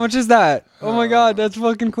much is that? Oh my god, that's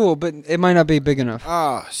fucking cool, but it might not be big enough.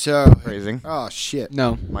 Ah, so Phrasing. Oh shit.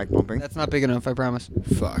 No, Mic bumping. that's not big enough, I promise.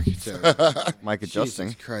 Fuck. So, Mic adjusting.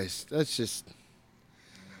 Jesus Christ. That's just.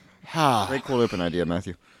 Great cold open idea,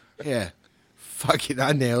 Matthew. Yeah. Fuck it.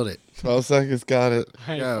 I nailed it. 12 seconds, got it.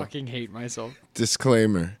 I Go. fucking hate myself.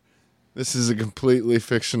 Disclaimer. This is a completely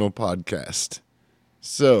fictional podcast.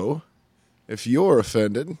 So, if you're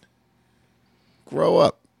offended, grow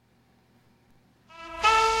up.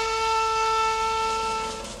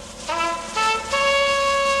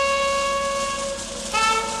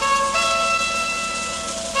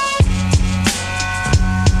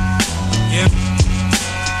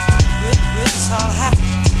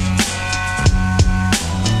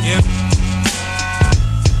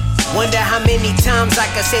 Wonder how many times I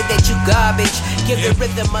can say that you garbage. Give the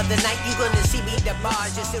rhythm of the night, you gonna see me the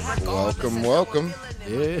bars. Just Welcome.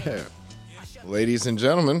 Yeah. Ladies and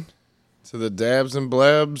gentlemen, to the Dabs and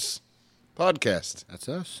Blabs podcast. That's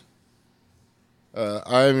us.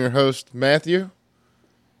 I am your host, Matthew.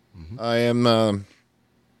 I am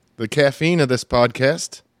the caffeine of this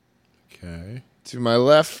podcast. Okay. To my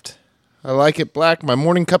left, I like it black, my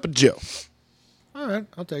morning cup of Joe. All right.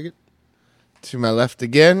 I'll take it. To my left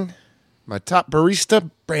again, my top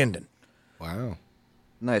barista, Brandon. Wow.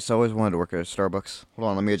 Nice. I always wanted to work at a Starbucks. Hold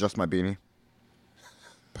on, let me adjust my beanie.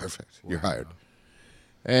 Perfect. You're hired.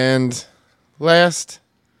 And last,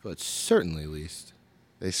 But certainly least.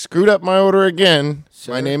 they screwed up my order again.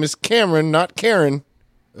 Sir? My name is Cameron, not Karen.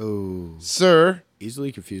 Oh. Sir,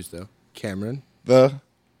 Easily confused, though. Cameron. the...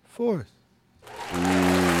 Fourth.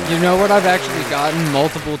 You know what I've actually gotten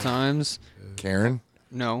multiple times? Karen?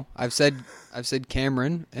 No, I've said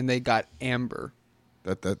Cameron, and they got Amber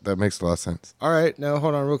That makes a lot of sense. All right. Now,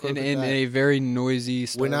 hold on real quick. in with that. a very noisy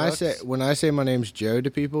Starbucks. When I say my name's Joe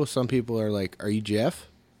to people, some people are like, "Are you Jeff?"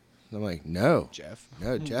 And I'm like, "No, Jeff.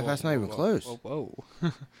 no, Jeff. That's not even close." Whoa.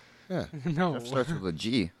 Yeah. No. Jeff starts with a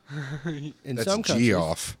G. In That's some G countries.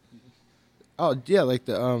 off. Oh yeah, like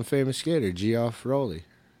the famous skater Geoff Rowley.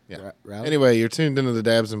 Yeah. Rowley? Anyway, you're tuned into the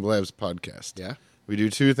Dabs and Blabs podcast. Yeah. We do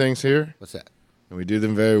two things here, What's that? and we do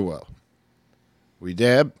them very well. We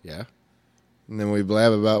dab, Yeah. and then we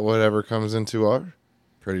blab about whatever comes into our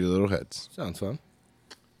pretty little heads. Sounds fun.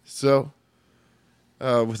 So,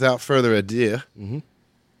 without further ado,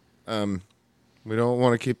 Mhm. We don't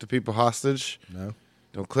want to keep the people hostage. No.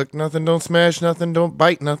 Don't click nothing, don't smash nothing, don't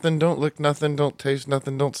bite nothing, don't lick nothing, don't taste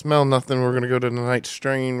nothing, don't smell nothing. We're going to go to the night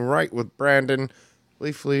strain right with Brandon.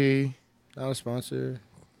 Leafly Not a sponsor.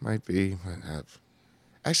 might be. Might have.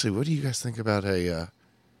 Actually, what do you guys think about a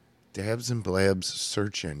Dabs and Blabs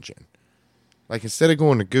search engine? Like, instead of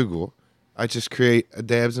going to Google, I just create a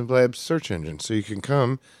Dabs and Blabs search engine so you can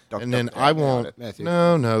come, Duck, and duck, then duck, I got won't. it. Matthew.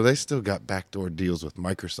 No, they still got backdoor deals with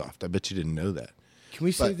Microsoft. I bet you didn't know that. Can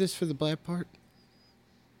we save this for the black part?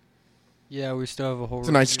 Yeah, we still have a whole.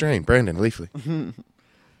 Tonight's strain, Brandon Leafly.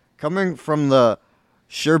 Coming from the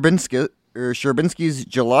Sherbinski's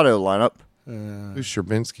Gelato lineup. Who's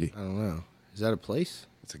Sherbinski? I don't know. Is that a place?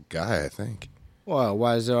 It's a guy, I think. Well,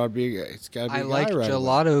 why is it all be? It's got to be. I a guy like right away.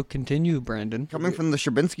 gelato. Continue, Brandon. Coming from the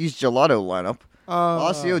Sherbinski's Gelato lineup.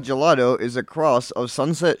 Bacio Gelato is a cross of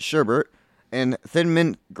Sunset Sherbet and Thin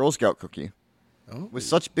Mint Girl Scout cookie. Oh. With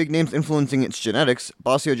such big names influencing its genetics,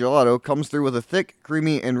 Bacio Gelato comes through with a thick,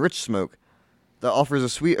 creamy, and rich smoke that offers a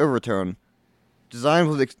sweet overtone. Designed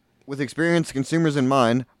with experienced consumers in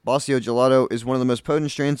mind, Bacio Gelato is one of the most potent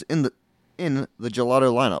strains in the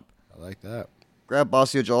gelato lineup. I like that. Grab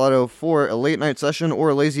Bacio Gelato for a late night session or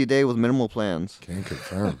a lazy day with minimal plans. Can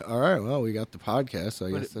confirm. All right. Well, we got the podcast, so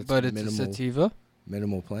I guess that's But it's minimal. a sativa.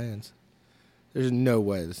 Minimal plans. There's no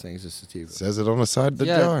way this thing's a sativa. Says it on the side of the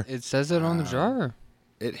yeah, jar. it says it on the jar.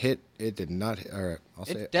 It hit. It did not hit. All right. I'll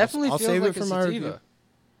say. It definitely I'll feels save like it for a my review. sativa.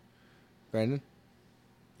 Brandon.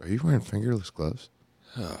 Are you wearing fingerless gloves?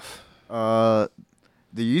 The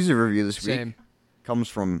user review this week Same. comes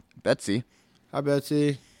from Betsy. Hi,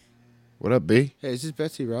 Betsy. What up, B? Hey, is this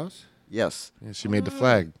Betsy Ross? Yes. Yeah, she made the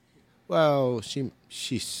flag. Well, she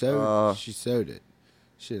sewed. She sewed it.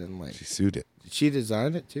 She didn't like. She sued it. Did she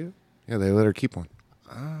design it too? Yeah, they let her keep one.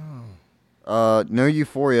 No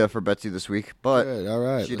euphoria for Betsy this week, but Good. All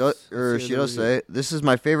right. she let's does hear the review. say this is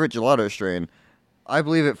my favorite gelato strain. I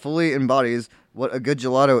believe it fully embodies what a good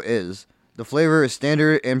gelato is. The flavor is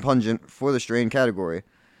standard and pungent for the strain category.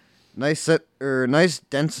 Nice dense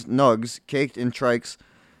nugs caked in trikes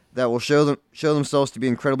that will show themselves to be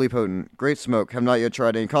incredibly potent. Great smoke. Have not yet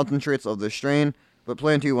tried any concentrates of this strain, but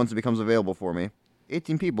plan to once it becomes available for me.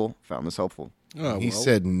 18 people found this helpful. Oh, He well.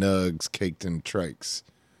 said nugs caked in trikes.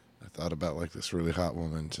 I thought about like this really hot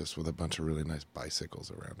woman just with a bunch of really nice bicycles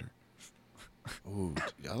around her. Ooh,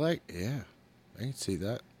 yeah, I can see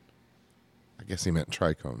that. I guess he meant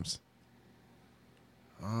trichomes.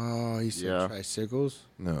 Oh, he said Yeah. tricycles.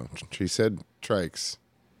 No, she said trikes.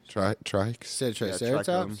 Trikes? Said Yeah, triceratops.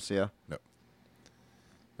 trichomes, yeah.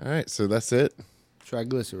 All right, so that's it.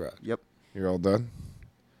 Triglyceride. Yep. You're all done?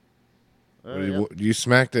 Yeah. You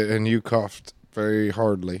smacked it and you coughed very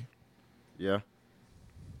hardly, Yeah.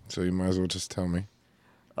 so you might as well just tell me.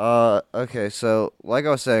 Okay, so like I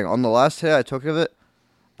was saying, on the last hit I took of it,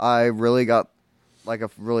 I really got like a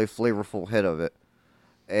really flavorful hit of it,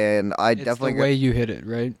 and I It's definitely the way you hit it,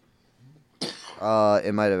 right?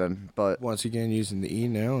 it might have been, but Once again, using the E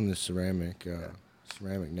now and the ceramic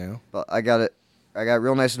now. I got it. I got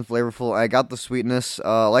real nice and flavorful. I got the sweetness.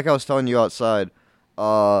 Like I was telling you outside,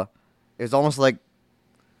 it's almost like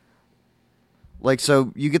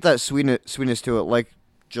so you get that sweetness to it, like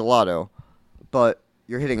gelato, but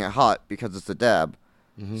you're hitting it hot because it's a dab.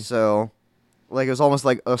 Mm-hmm. So, like it was almost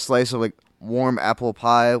like a slice of like warm apple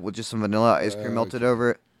pie with just some vanilla ice cream melted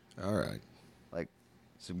over it. All right. Like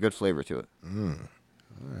some good flavor to it. All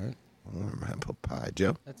right. Warm apple pie,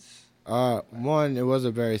 Joe. That's One, it was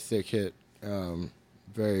a very thick hit.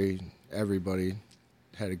 Everybody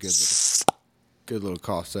had a good little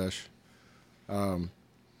cough sesh. I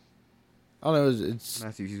don't know. It's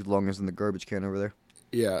Matthew's longest in the garbage can over there.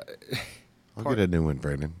 yeah. I'll get a new one,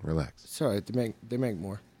 Brandon. Relax. It's all right. They make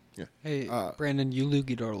more. hey, Brandon, you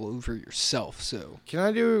loogied all over yourself. So Can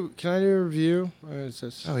I do a review?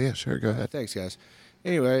 Oh, yeah, sure. Go ahead. Thanks, guys.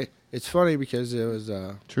 Anyway, it's funny because it was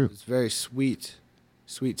True. It's very sweet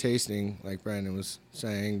tasting, like Brandon was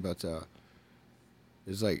saying, but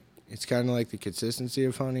it's kind of like the consistency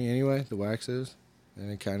of honey anyway. The wax is,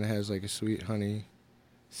 and it kind of has like a sweet honey,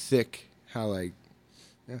 thick. How like,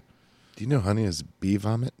 Do you know honey is bee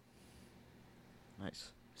vomit? Nice.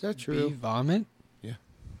 is that true? bee vomit.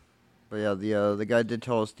 But yeah, the guy did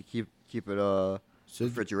tell us to keep it So,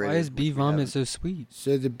 refrigerated. Why is which bee we vomit haven't. so sweet?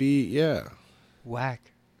 so the bee, yeah.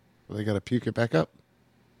 Whack. Well, they got to puke it back up.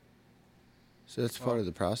 So that's part of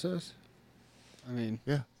the process. I mean,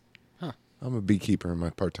 Yeah. Huh. I'm a beekeeper in my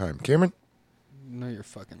part-time. Cameron? no, you're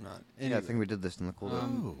fucking not. Yeah, I Anyway, think we did this in the cold.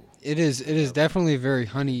 It is definitely very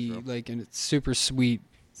honey, like, and it's super sweet.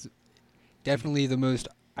 It's definitely the most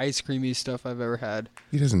ice creamy stuff I've ever had.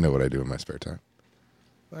 He doesn't know what I do in my spare time.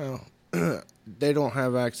 Well, they don't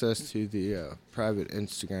have access to the private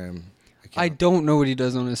Instagram account. I don't know what he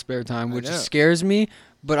does on his spare time, I which know. scares me,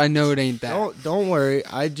 but I know it ain't that. Don't worry.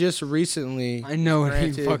 I just recently I know it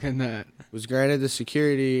ain't granted- fucking that. was granted the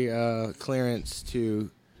security clearance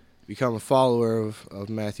to become a follower of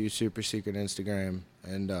Matthew's super secret Instagram,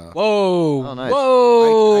 and Whoa! Oh, nice.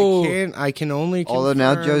 Whoa! I can only Although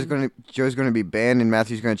now confirm- Joe's gonna be banned and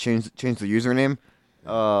Matthew's gonna change the username,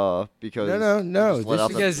 because No, just let this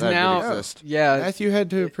out is- that Because that now, did exist. yeah, Matthew had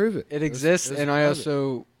to approve it. it was- exists, was and I private.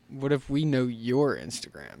 also. What if we know your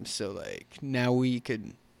Instagram? So like now we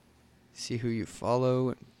could see who you follow,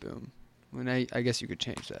 and boom. When I guess you could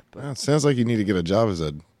change that, but Well, it sounds like you need to get a job as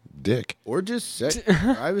a dick. or just set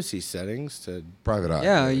privacy settings to. Private eye.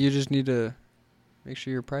 yeah, you just need to make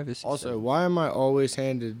sure your privacy. Also, why am I always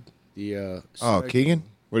handed the? Oh, smoking Keegan?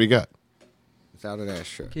 What do you got? without an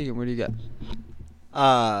ashtray. Keegan, what do you got?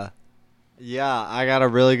 Yeah, I got a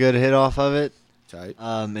really good hit off of it. Tight,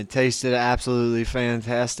 It tasted absolutely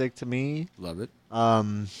fantastic to me. love it.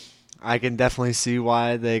 I can definitely see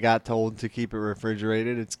why they got told to keep it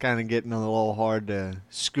refrigerated. It's kind of getting a little hard to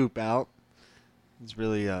scoop out. It's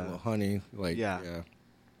really Well, honey, like yeah. yeah,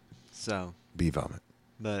 so. Bee vomit.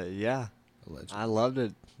 But yeah, allegedly. I loved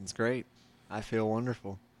it. It's great. I feel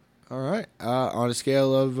wonderful. All right, on a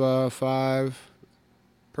scale of 5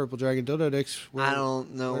 purple dragon dildo dicks, I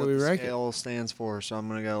don't know where what do we the rank it? scale stands for, so I'm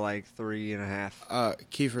gonna go like 3.5.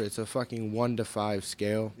 Kiefer, it's a fucking 1 to 5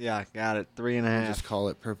 scale. Yeah, got it. 3.5. Just call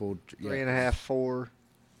it purple. Yeah. 3.5, 4.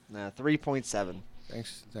 Nah, 3.7.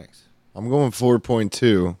 Thanks. I'm going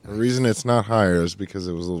 4.2. The reason it's not higher is because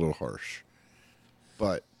it was a little harsh.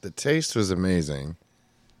 But the taste was amazing.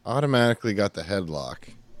 Automatically got the headlock.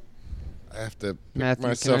 I have to pick Matthew, can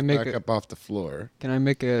myself I make back up off the floor. Can I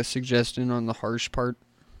make a suggestion on the harsh part?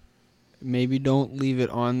 Maybe don't leave it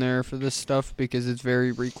on there for this stuff because it's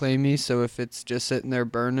very reclaimy. So if it's just sitting there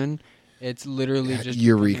burning, it's literally just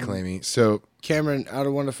You're becoming- reclaiming. So Cameron, out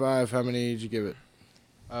of 1 to 5, how many did you give it?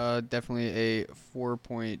 Definitely a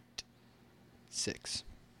 4.6.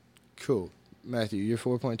 Cool. Matthew, you're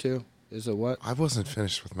 4.2? Is a what? I wasn't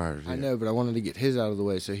finished with my review. I know, but I wanted to get his out of the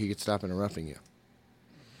way so he could stop interrupting you.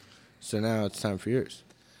 So now it's time for yours.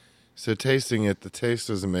 So tasting it, the taste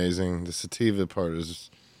was amazing. The sativa part is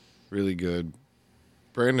really good.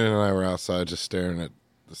 Brandon and I were outside just staring at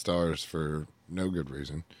the stars for no good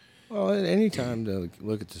reason. Well, any time to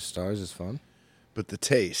look at the stars is fun. But the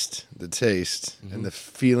taste, and the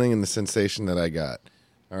feeling and the sensation that I got.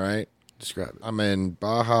 All right? Describe it. I'm in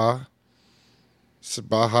Baja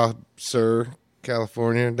Sur,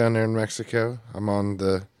 California, down there in Mexico. I'm on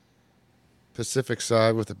the Pacific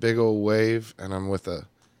side with a big old wave, and I'm with a...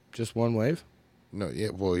 Just one wave? No, yeah,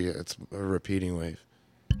 it's a repeating wave.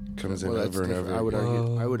 Comes in Well, that's over and different.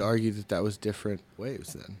 over. I would argue that was different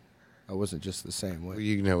waves then. I wasn't just the same wave.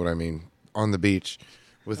 You know what I mean. On the beach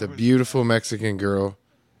with a beautiful Mexican girl.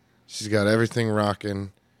 She's got everything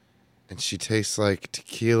rocking, and she tastes like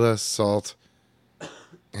tequila, salt,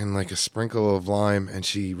 and like a sprinkle of lime, and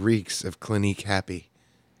she reeks of Clinique Happy.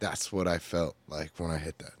 That's what I felt like when I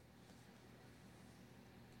hit that.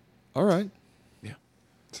 All right. Yeah.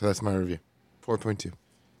 So that's my review. 4.2.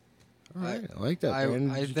 All right. I like that. I,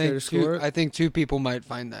 Brandon. I Did you care to think score it? I think 2 people might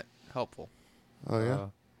find that helpful. Oh, yeah?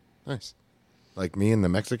 Nice. Like me and the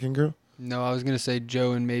Mexican girl? No, I was gonna say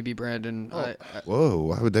Joe and maybe Brandon. Whoa,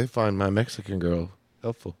 why would they find my Mexican girl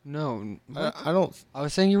helpful? No, I don't. I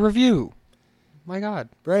was saying your review. My God.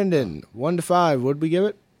 Brandon, 1 to 5. What'd we give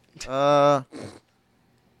it? I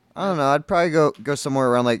don't know. I'd probably go somewhere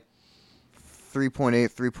around like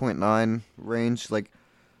 3.8, 3.9 range. Like,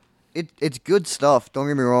 it's good stuff. Don't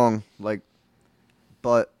get me wrong. Like,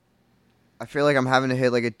 but I feel like I'm having to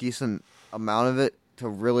hit like a decent amount of it to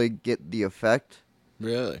really get the effect.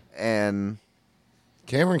 Really? And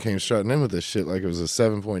Cameron came strutting in with this shit like it was a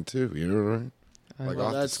 7.2. You know what I mean? Like well,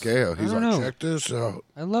 off the that's- scale. He's I like, don't know. check this out.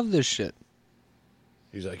 I love this shit.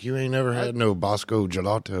 He's like, you ain't never had no Bosco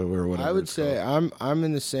Gelato or whatever. I would it's say called. I'm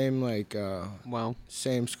in the same Well,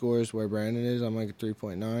 same scores where Brandon is. I'm like a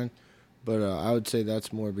 3.9, but I would say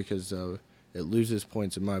that's more because it loses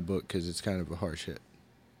points in my book because it's kind of a harsh hit.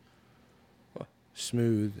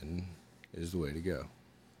 Smooth and is the way to go.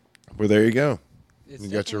 Well, there you go. it's You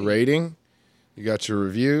got your definitely- rating. You got your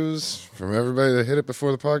reviews from everybody that hit it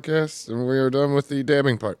before the podcast, and we are done with the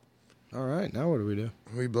dabbing part. All right, now what do we do?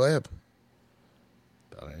 We blab,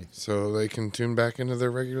 About anything. so they can tune back into their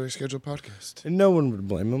regularly scheduled podcast. And no one would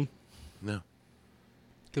blame them. No.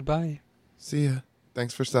 Goodbye. See ya.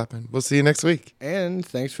 Thanks for stopping. We'll see you next week. And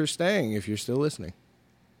thanks for staying if you're still listening.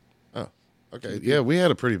 Oh, okay. Yeah, we had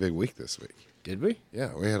a pretty big week this week. Did we?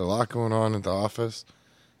 Yeah, we had a lot going on at the office.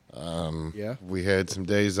 Yeah. We had some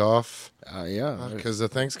days off Yeah. because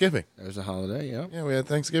of Thanksgiving. There's a holiday. Yeah. Yeah, we had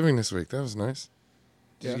Thanksgiving this week. That was nice.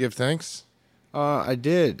 Did Yeah. you give thanks? I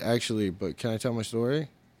did actually, but can I tell my story?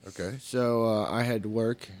 Okay. So I had to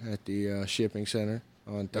work at the shipping center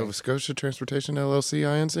on Nova Scotia Transportation LLC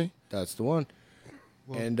INC. That's the one.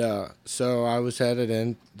 And so I was headed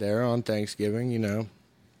in there on Thanksgiving,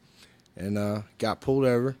 and got pulled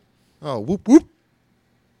over. Oh, whoop whoop.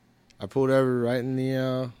 I pulled over right in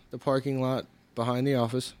the parking lot behind the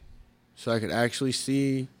office, so I could actually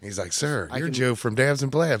see. He's like, sir, I you're can- Joe from Dabs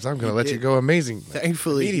and Blabs. I'm going to He let you did. go amazing.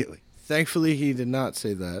 Thankfully, he did not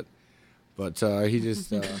say that, but he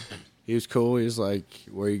just he was cool. He was like,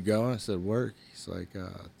 "Where you going?" I said, "Work." He's like,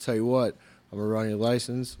 "Tell you what, I'm gonna run your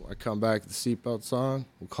license. When I come back, the seatbelt's on.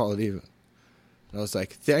 We'll call it even." And I was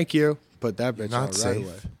like, "Thank you." Put that bitch Not on right safe.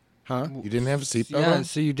 away. Huh? You didn't have a seatbelt Yeah, on?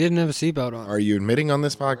 so you didn't have a seatbelt on. Are you admitting on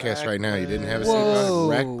this podcast right now you didn't have a Whoa. seatbelt?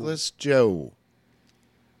 Reckless Joe.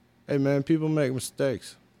 Hey man, people make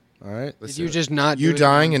mistakes. All right. Did you just not do You it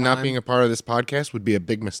dying on and not time? being a part of this podcast would be a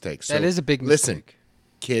big mistake. That is a big Listen, mistake.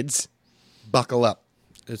 kids, buckle up.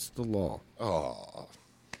 It's the law. Oh,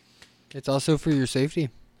 It's also for your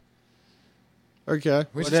safety. Okay.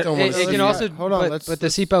 we But just don't want it to. can also, Hold on, but the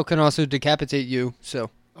seatbelt can also decapitate you. So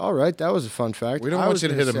All right. That was a fun fact. We don't I want was you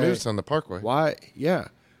to gonna hit a say, moose on the parkway. Why? Yeah.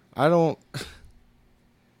 I don't.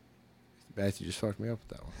 Beth, you just fucked me up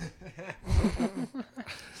with that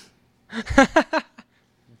one.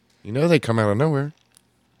 You know they come out of nowhere.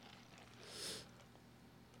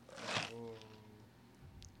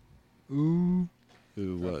 ooh,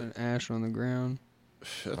 Ooh, what? an ash on the ground.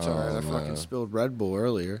 That's all right. I Oh, fucking no. spilled Red Bull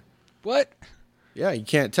earlier. What? Yeah, you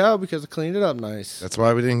can't tell because I cleaned it up nice. That's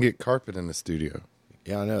why we didn't get carpet in the studio.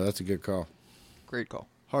 Yeah, I know. That's a good call. Great call.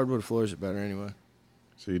 Hardwood floors are better anyway.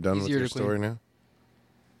 So you done Easier with your to clean. story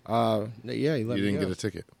now? Yeah, he let You me didn't go. get a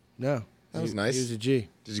ticket. No. That was He- nice. He was a G.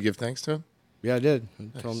 Did you give thanks to him? Yeah, I did. I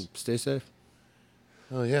Nice. told him stay safe.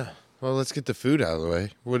 Oh yeah. Well, let's get the food out of the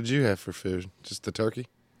way. What did you have for food? Just the turkey?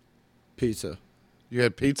 Pizza. You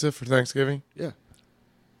had pizza for Thanksgiving? Yeah.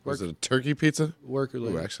 Was it a turkey pizza? Work Ooh,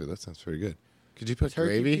 related. actually, that sounds pretty good. Could you put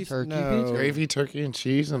Turkey gravy? pizza? Turkey No. pizza? Gravy, turkey, and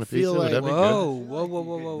cheese on a feel pizza? like- Would that be Whoa, good? whoa, whoa,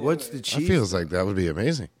 whoa, whoa. What's the That cheese? feels like that would be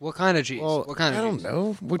amazing. What kind of cheese? Well, what kind I of don't cheese?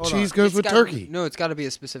 know. What Hold cheese on. goes It's with gotta turkey? No, it's got to be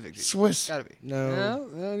a specific cheese. Swiss. Got to be. No.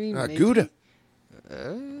 I mean, maybe. Gouda.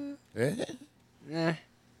 Eh? Eh.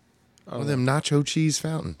 One of them nacho cheese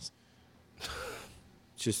fountains.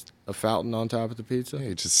 Just a fountain on top of the pizza. Yeah,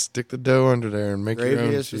 you just stick the dough under there and make your Gravy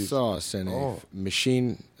own is the cheese. sauce and Oh. a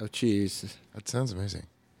machine of cheese. That sounds amazing.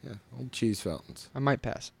 Yeah, old cheese fountains. I might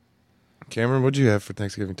pass. Cameron, what'd you have for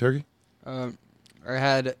Thanksgiving turkey? I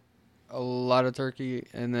had a lot of turkey,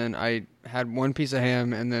 and then I had one piece of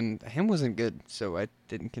ham, and then the ham wasn't good, so I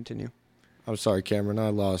didn't continue. I'm sorry, Cameron. I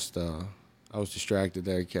lost. I was distracted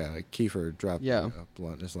there. Kiefer dropped the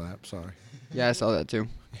blunt in his lap. Sorry. Yeah, I saw that too.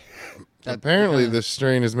 Apparently, this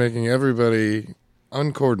strain is making everybody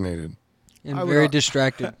uncoordinated. And I would very al-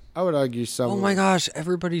 distracted. I would argue some. Oh my gosh,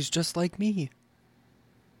 everybody's just like me.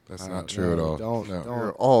 That's not true at all. Don't.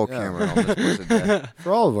 You're all Yeah. Cameron on this blessed day.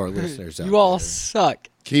 For all of our listeners out You all there. suck.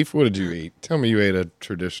 Keith, what did you eat? Tell me you ate a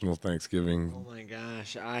traditional Thanksgiving. Oh my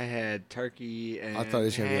gosh, I had turkey and I thought it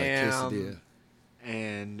was gonna be like ham quesadilla.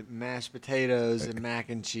 and mashed potatoes and mac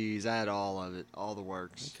and cheese. I had all of it, all the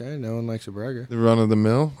works. Okay, no one likes a bragger. The run of the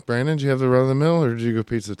mill? Brandon, did you have the run of the mill or did you go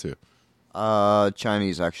pizza too?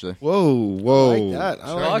 Chinese actually. Whoa. I like that.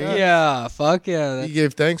 I like Fuck that. yeah. Fuck yeah. He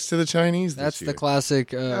gave thanks to the Chinese this That's year. the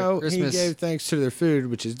classic No, Christmas. he gave thanks to their food,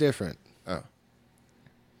 which is different. Oh.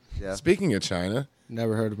 Yeah. Speaking of China,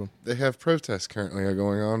 Never heard of them. they have protests currently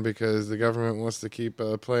going on because the government wants to keep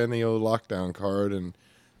playing the old lockdown card, and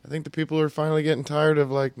I think the people are finally getting tired of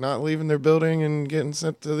like not leaving their building and getting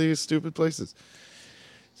sent to these stupid places.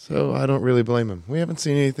 So I don't really blame them. We haven't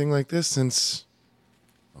seen anything like this since,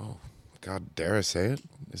 oh God, dare I say it?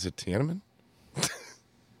 Is it Tiananmen?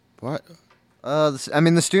 What?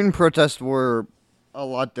 The student protests were a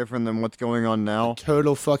lot different than what's going on now.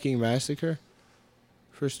 Total fucking massacre,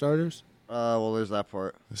 for starters. Well, there's that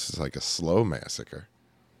part. This is like a slow massacre.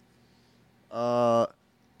 So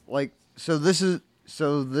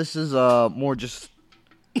this is more just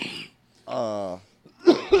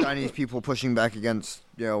Chinese people pushing back against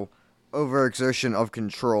overexertion of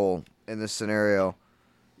control in this scenario,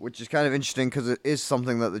 which is kind of interesting because it is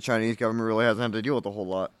something that the Chinese government really hasn't had to deal with a whole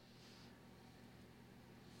lot.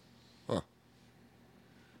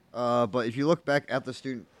 But if you look back at the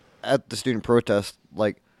student protest,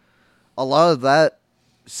 like a lot of that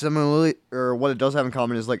similarly, or what it does have in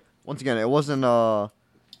common is like once again, it wasn't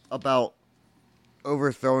about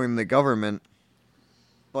overthrowing the government,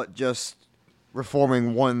 but just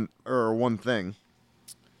reforming one thing.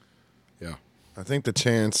 Yeah. I think the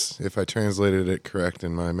chants, if I translated it correct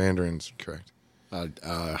and my Mandarin's correct,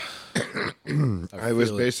 I was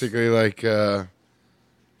feel it. basically like,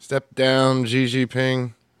 step down, Xi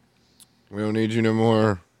Jinping. We don't need you no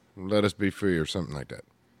more. Let us be free or something like that.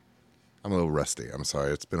 I'm a little rusty. I'm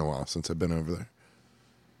sorry. It's been a while since I've been over there.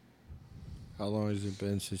 How long has it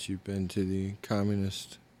been since you've been to the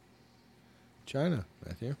communist China,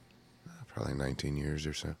 Matthew? Probably 19 years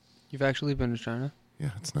or so. You've actually been to China?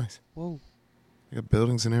 Yeah, it's nice. Whoa. They got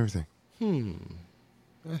buildings and everything.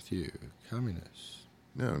 Matthew, communist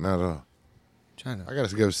No, not at all. China. I got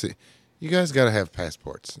to go see. You guys got to have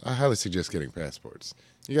passports. I highly suggest getting passports.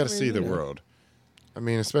 You got to see the world. I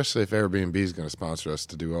mean, especially if Airbnb is going to sponsor us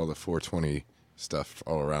to do all the 420 stuff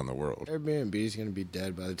all around the world. Airbnb is going to be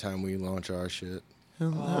dead by the time we launch our shit.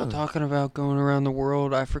 Oh, talking about going around the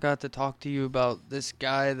world, I forgot to talk to you about this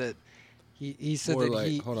guy that he said More that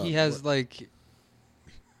like- hold on, he has like.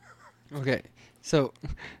 Okay, so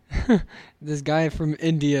this guy from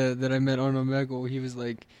India that I met on Omegle, he was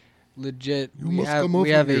like, legit. You we must have come we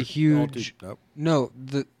over have a here. huge. Nope. No,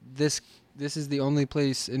 this is the only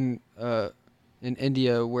place in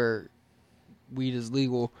India where weed is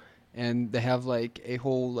legal, and they have like a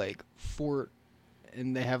whole like fort,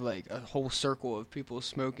 and they have like a whole circle of people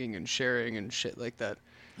smoking and sharing and shit like that.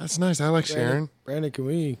 That's nice. I like Sharon. Brandon, can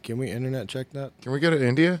we internet check that? Can we go to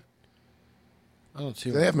India? I don't see.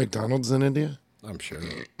 Do they have McDonald's in India? I'm sure.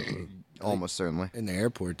 Almost certainly. In the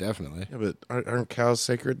airport, definitely. Yeah, but aren't cows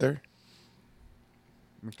sacred there?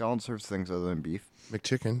 McDonald's serves things other than beef.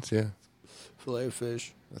 McChickens, yeah. Filet of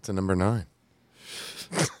fish. That's a number 9.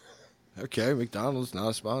 Okay, McDonald's not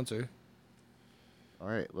a sponsor. All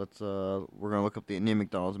right, we're gonna look up the Indian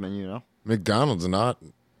McDonald's menu now. McDonald's not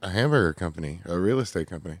a hamburger company, a real estate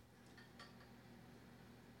company.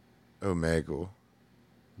 Omegle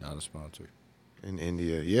Not a sponsor. in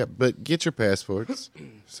India. Yeah, but get your passports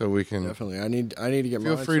so we can Definitely. I need to get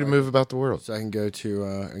feel mine free to so move about the world. so I can go to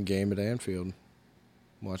a game at Anfield.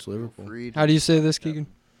 Watch Liverpool. Freed. How do you say this, Keegan?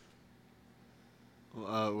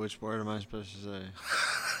 Which word am I supposed to say?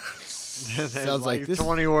 There's Sounds like this-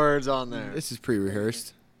 20 words on there. This is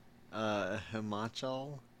pre-rehearsed.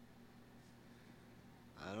 Himachal?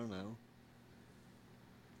 I don't know.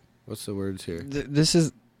 What's the words here? This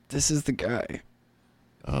is the guy.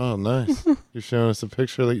 Oh, nice. You're showing us a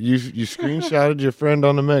picture. Like you screenshotted your friend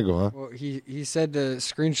on the Mega, huh? Well, he said to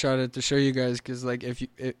screenshot it to show you guys because like if you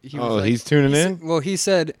he was Oh, like, he's tuning he in? Well, he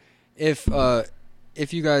said if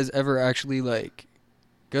you guys ever actually like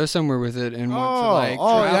go somewhere with it and want to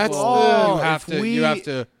like that's travel, the- you have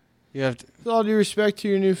to. With all due respect to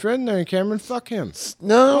your new friend there, Cameron, fuck him.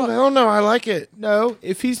 No, hell no. I like it. No,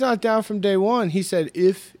 if he's not down from day one, he said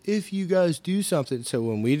if you guys do something, so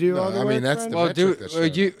when we do No, all the I work, mean, that's friend, the Well, metric that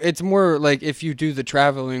showed. it's more like if you do the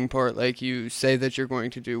traveling part, like you say that you're going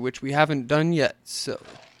to do, which we haven't done yet. So,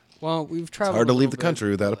 well, we've It's traveled. hard to a leave the little bit,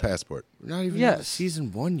 country without a but, like- passport. we're not even Yes. in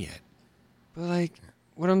season 1 yet. But like,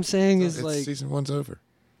 what I'm saying is It's like, season 1's over.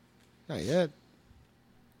 Not yet.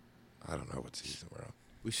 I don't know what season we're on.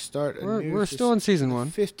 We start. we're still in season the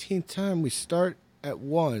 1. 15th time we start at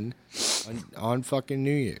 1 on fucking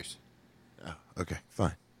New Year's. Oh, okay,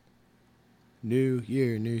 fine. New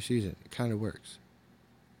year, new season. It kind of works.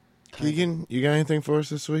 Keegan, you got anything for us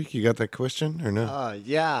this week? You got that question or no?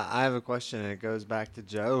 Yeah, I have a question. It goes back to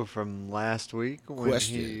Joe from last week when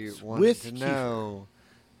Questions he wanted with to Kiefer. know,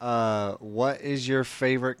 what is your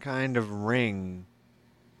favorite kind of ring?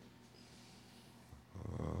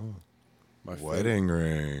 My favorite. Wedding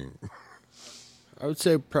ring. I would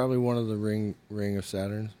say probably one of the ring of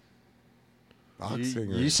Saturn. Boxing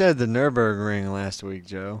You ring. said the Nürburgring last week,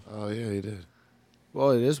 Joe. Oh, yeah, you did.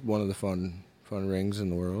 Well, it is one of the fun rings in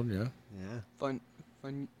the world. Yeah, Yeah.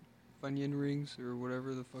 Funyun rings or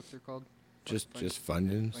whatever the fuck they're called. just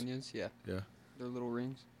Funyuns. Funyuns, yeah. Yeah. They're little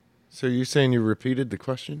rings. So you're saying you repeated the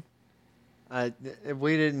question?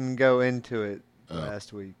 We didn't go into it Oh.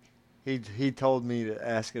 last week. He told me to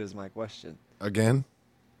ask it as my question. Again?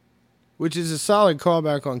 Which is a solid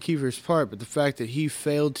callback on Kiefer's part, but the fact that he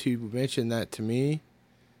failed to mention that to me,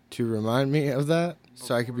 to remind me of that,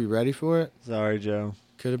 so I could be ready for it, Sorry, Joe.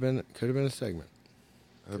 could have been a segment.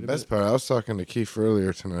 The best part, I was talking to Keith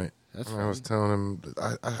earlier tonight. That's and I was fine. telling him,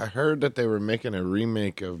 I heard that they were making a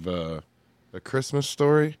remake of A Christmas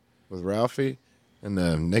Story with Ralphie and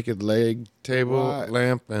the naked leg table Why?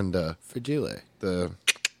 lamp and Fragile, the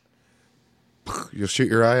you'll shoot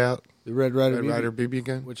your eye out the Red Rider, Red BB, Rider BB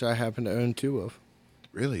gun. which I happen to own 2 of.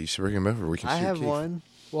 Really, you should bring him over. We can I shoot have Keith. one.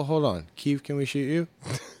 Well, hold on, Keith, can we shoot you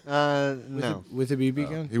No. with a BB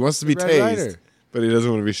gun? He wants to be Red tased, Rider. but he doesn't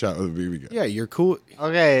want to be shot with a BB gun. Yeah, you're cool.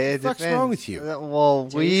 Okay, it The fuck's depends. wrong with you? Well,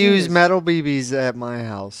 we Jason use is- metal BBs at my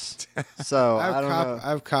house, so I I, have, don't know. I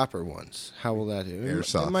have copper ones. How will that do?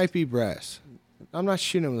 Airsoft. It might be brass. I'm not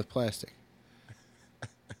shooting them with plastic. I'm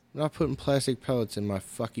not putting plastic pellets in my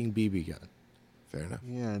fucking BB gun. Fair enough.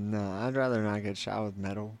 Yeah, no, I'd rather not get shot with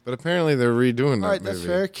metal. But apparently they're redoing that All right, movie. that's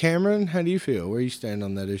fair. Cameron, how do you feel? Where you stand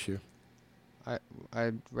on that issue?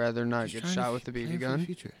 I'd rather not Just get trying shot to with the plan BB for the gun.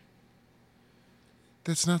 future.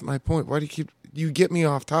 That's not my point. Why do you get me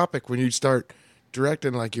off topic when you start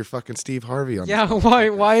directing like you're fucking Steve Harvey on Yeah, this?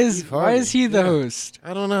 why is Steve Harvey. he the Yeah. host?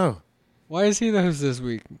 I don't know. Why is he the host this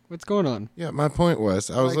week? What's going on? Yeah, my point was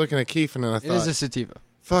I was Like- looking at Keith and then I It is thought, a sativa.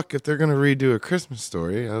 fuck, if they're gonna redo A Christmas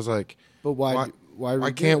Story, I was like, But why? Why- Why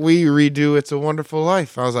why redo can't it? we redo It's a Wonderful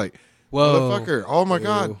Life? I was like, Whoa. motherfucker, oh my Whoa.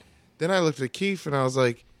 god. Then I looked at Keith and I was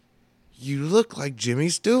like, you look like Jimmy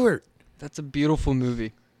Stewart. That's a beautiful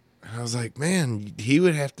movie. And I was like, man, he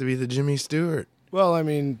would have to be the Jimmy Stewart Well, I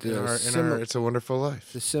mean, in our It's a Wonderful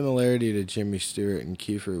Life. the similarity to Jimmy Stewart and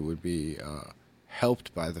Kiefer would be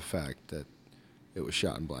helped by the fact that it was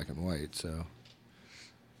shot in black and white, so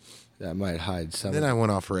that might hide some. Then I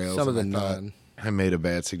went off rails. some of and the I thought non. I made a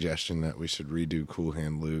bad suggestion that we should redo Cool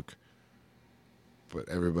Hand Luke. But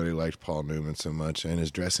everybody liked Paul Newman so much, and his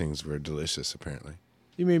dressings were delicious, apparently.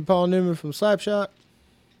 You mean Paul Newman from Slapshot?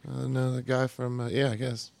 No, the guy from, yeah, I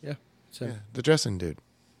guess. Same. Yeah, the dressing dude,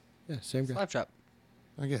 Yeah, same guy. Slapshot.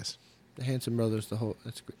 I guess. The Hanson brothers. The whole.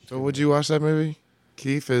 That's great. So would you watch that movie?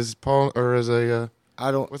 Keith as Paul, or as a, I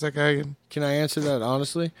don't. what's that guy again? Can I answer that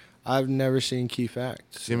honestly? I've never seen Keith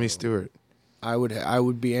act. Jimmy so Stewart. I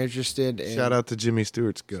would be interested in Shout out to Jimmy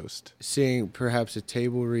Stewart's ghost. seeing perhaps a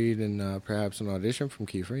table read and perhaps an audition from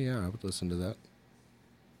Kiefer. Yeah, I would listen to that.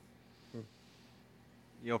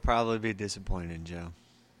 You'll probably be disappointed, Joe.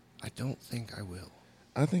 I don't think I will.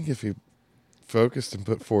 I think if he focused and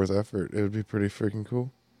put forth effort, it would be pretty freaking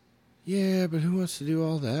cool. Yeah, but who wants to do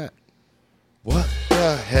all that? What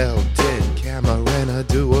the hell did Cameron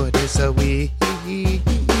do this a week?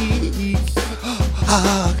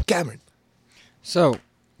 Cameron. So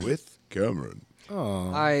With Cameron.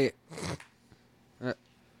 Oh, I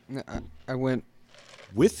went.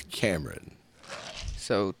 with Cameron.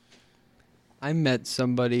 So I met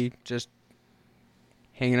somebody just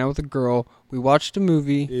hanging out with a girl. We watched a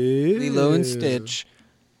movie, Lilo and Ew. Stitch,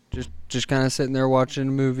 Just kind of sitting there watching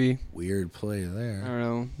a movie. Weird play I there. don't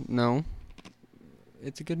know. No,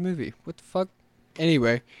 it's a good movie. What the fuck?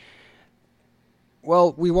 Anyway,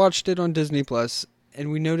 well, we watched it on Disney Plus,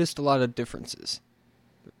 and we noticed a lot of differences.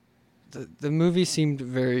 The movie seemed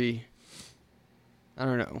very, I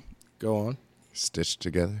don't know. Go on. Stitched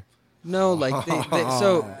together. No, like they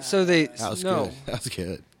That was no. good. That was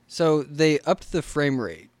good. So they upped the frame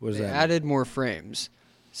rate. What does they that added more frames.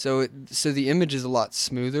 So the image is a lot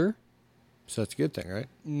smoother. So that's a good thing, right?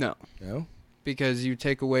 No, No? because you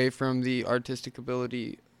take away from the artistic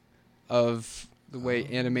ability of the way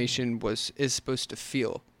animation is supposed to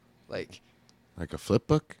feel. Like, Like a flip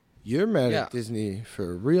book? You're mad Yeah. at Disney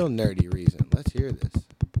for a real nerdy reason. Let's hear this.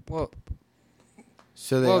 well,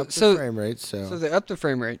 So they Well, upped so- the frame rate, so they upped the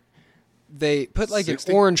frame rate. They put like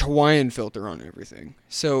 60? an orange Hawaiian filter on everything.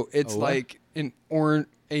 So it's A what? like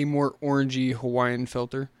a more orangey Hawaiian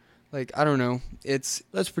filter. Like, I don't know. It's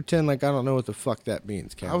Let's pretend like I don't know what the fuck that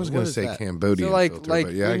means, Kevin. I was What going to is say that? Cambodian so like filter, like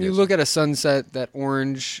but yeah, I when you guess look at a sunset, that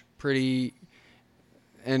orange, pretty,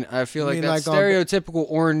 and I feel You like mean that like on- stereotypical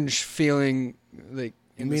orange feeling, like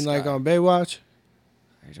You in the mean like sky. on Baywatch?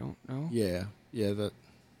 I don't know. Yeah. Yeah, that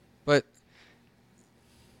But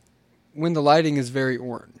when the lighting is very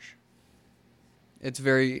orange, it's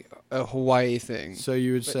very a Hawaii thing. so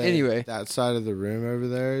you would But say anyway. that side of the room over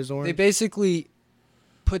there is They orange? basically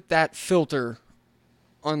put that filter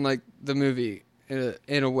on like the movie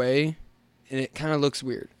in a way, and it kind of looks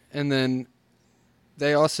weird. And then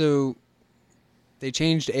they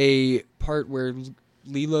changed a part where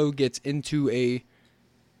Lilo gets into a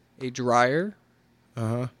dryer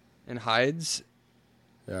Uh-huh. and hides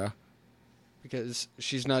Yeah. because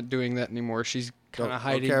she's not doing that anymore. She's kind Don't of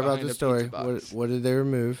hiding care about behind the a story. pizza box. What did they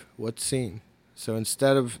remove? What scene? So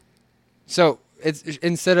instead of So it's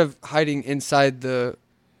instead of hiding inside the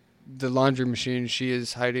laundry machine, she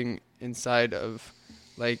is hiding inside of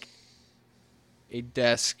like a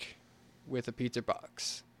desk with a pizza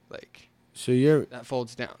box, like so you're that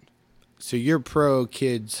folds down. pro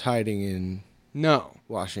kids hiding in No,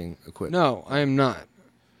 washing equipment. no, I am not.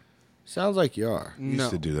 Sounds like you are. used No,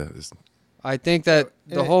 to do that. I think that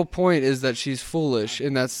the it- whole point is that she's foolish,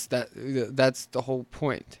 and that's the whole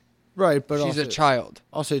point. Right, but She's also, a child.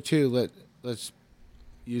 also too, let's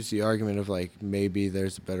use the argument of like maybe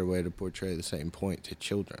there's a better way to portray the same point to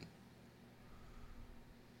children.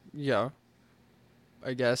 Yeah,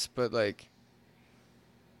 I guess, but like,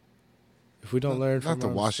 If we don't learn from Not the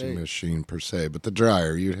our washing mistakes. machine per se, but the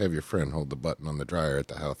dryer. You'd have your friend hold the button on the dryer at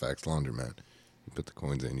the Halifax laundromat. You put the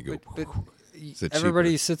coins in, you go. but Is it everybody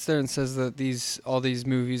cheaper? sits there and says that all these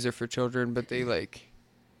movies are for children, but they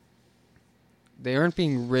aren't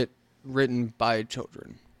being written by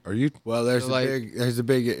children. Are you? Well, there's So, a like- big there's a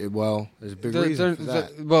big reason for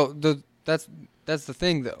that. That's the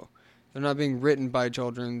thing though. They're not being written by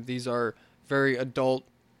children. These are very adult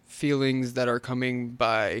feelings that are coming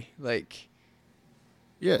by like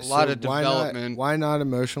Yes, a lot of development. Why not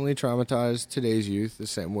emotionally traumatize today's youth the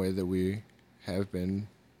same way that we have been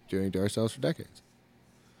doing to ourselves for decades?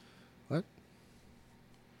 What?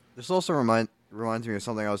 This also reminds me of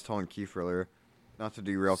something I was telling Keith earlier. Not to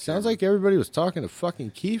derail. Sounds Cameron. like everybody was talking to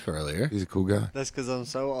fucking Keith earlier. He's a cool guy. That's because I'm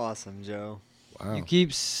so awesome, Joe. Wow. you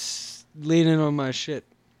keep leaning on my shit.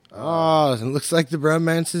 Oh, it looks like the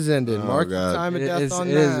bromance has ended. Oh, Mark God. the time of It death is, on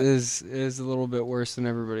it that. is a little bit worse than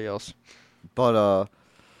everybody else. But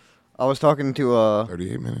I was talking to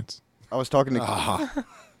 38 minutes. I was talking to Ah,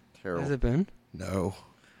 terrible. Has it been? no.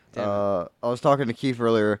 Damn it. I was talking to Keith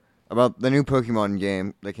earlier about the new Pokemon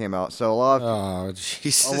game that came out. So a lot of Oh,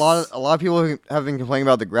 Jesus. a lot of people have been complaining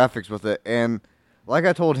about the graphics with it, and like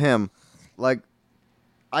I told him, like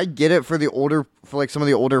I get it for some of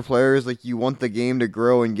the older players. Like you want the game to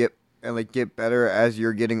grow and get better as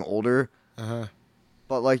you're getting older. Uh-huh.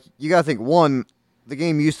 But like you gotta think, one, the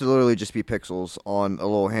game used to literally just be pixels on a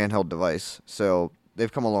little handheld device, so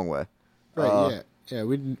they've come a long way. Right, yeah.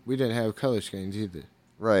 We didn't have color screens either.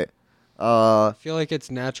 Right. I feel like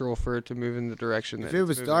it's natural for it to move in the direction If that it it's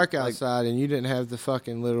was moving. dark outside and you didn't have the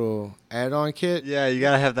fucking little add-on kit, Yeah, you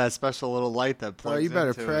gotta have that special little light that bro, plugs you better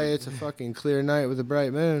into pray it. it's a fucking clear night with a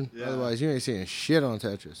bright moon. Yeah. Otherwise, you ain't seeing shit on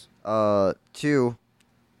Tetris. Two,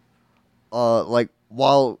 like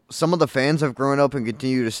while some of the fans have grown up and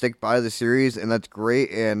continue to stick by the series, and that's great,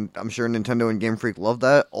 and I'm sure Nintendo and Game Freak love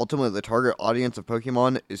that. Ultimately, the target audience of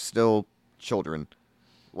Pokemon is still children,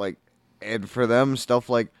 like, and for them, stuff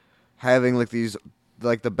like having like these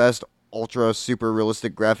like the best ultra super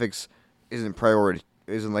realistic graphics isn't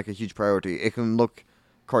like a huge priority. It can look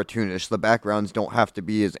cartoonish. The backgrounds don't have to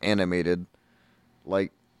be as animated,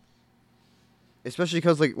 like. Especially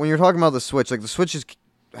because, like, when you're talking about the Switch, like, the Switch is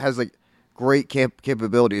has like great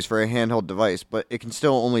capabilities for a handheld device, but it can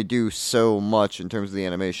still only do so much in terms of the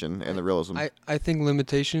animation and the realism. I think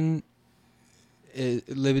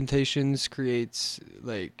limitations creates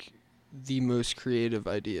like the most creative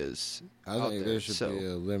ideas. I out think there, there should so. be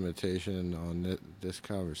a limitation on this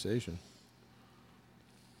conversation.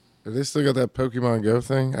 Have they still got that Pokemon Go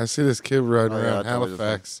thing? I see this kid riding Oh, yeah, around that's always a thing.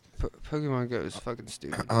 Halifax Pokemon Go is fucking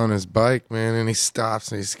stupid. on his bike, man, and he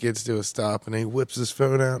stops and he skids to a stop and he whips his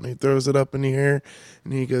phone out and he throws it up in the air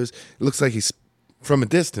and he goes, it looks like he's, from a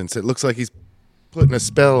distance, it looks like he's putting a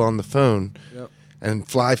spell on the phone Yep. and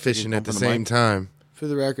fly fishing at the bumping the same mic? time. For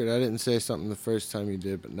the record, I didn't say something the first time you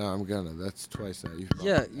did, but now I'm gonna. That's twice now. You've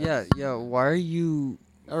Yeah. Why are you?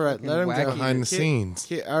 All right, let him Wacky go. Behind the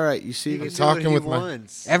scenes. All right, you see He can this? do what talking he with my-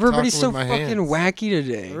 wants. Everybody's so talking with my fucking hands. wacky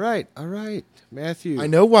today. All right, Matthew. I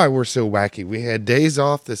know why we're so wacky. We had days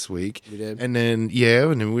off this week. We did. And then,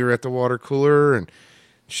 and then we were at the water cooler and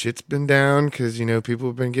shit's been down because, people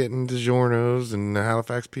have been getting DiGiorno's and the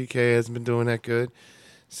Halifax PK hasn't been doing that good.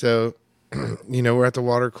 So, we're at the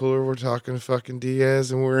water cooler. We're talking to fucking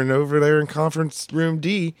Diaz and we're over there in conference room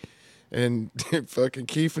D and fucking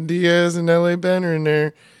Keith and Diaz and LA Ben are in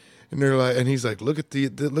there. And they're like, and he's like, look at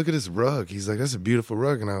look at this rug. He's like, that's a beautiful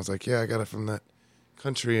rug. And I was like, yeah, I got it from that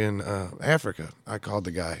country in Africa. I called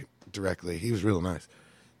the guy directly. He was real nice.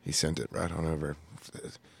 He sent it right on over.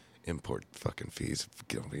 Import fucking fees.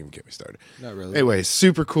 Don't even get me started. Not really. Anyway,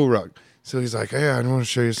 super cool rug. So he's like, hey, I want to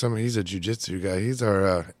show you something. He's a jiu-jitsu guy.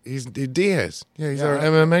 He's Diaz. Yeah, he's our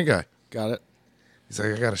MMA guy. Got it. He's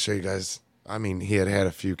like, I got to show you guys. I mean, he had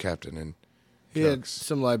a few captain and He had Cokes.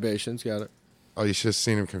 some libations. Got it. Oh, you should have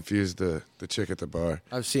seen him confuse the chick at the bar.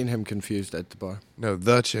 I've seen him confused at the bar. No,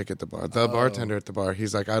 the chick at the bar. The bartender at the bar.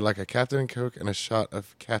 He's like, I'd like a Captain and Coke and a shot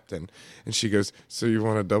of Captain. And she goes, so you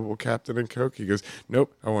want a double Captain and Coke? He goes,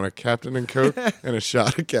 nope, I want a Captain and Coke and a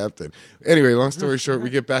shot of Captain. Anyway, long story short, we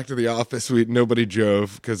get back to the office. Nobody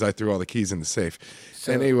drove because I threw all the keys in the safe.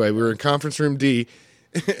 So- Anyway, we were in conference room D.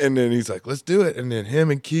 And then he's like, let's do it. And then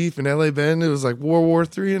him and Keith and LA Ben, it was like World War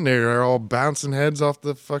III in there. They're all bouncing heads off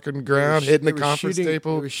the fucking ground, hitting the conference They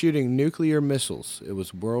table. were shooting nuclear missiles. It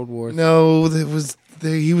was World War III. No,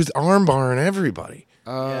 he was armbarring everybody.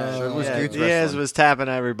 Sure was dudes Diaz wrestling. was tapping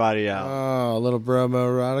everybody out. Oh, a little bromo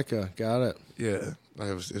erotica. Got it. Yeah.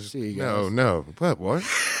 It was, See you no, guys. no. What?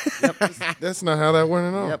 That's not how that went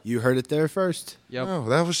at all. Yep. You heard it there first. Yep. No,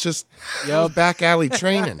 that was just back alley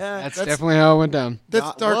training. That's definitely how it went down.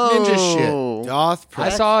 That's dark ninja shit. Whoa. Doth I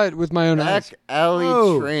saw it with my own eyes. Back alley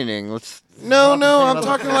Whoa. training. Let's. No, I'm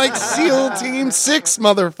talking like SEAL Team 6,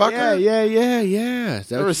 motherfucker. Yeah. Is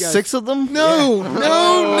that There what were you guys- 6 of them. No.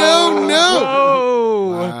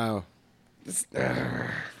 Oh.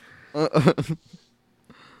 Wow.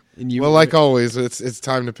 And you Well, like always, it's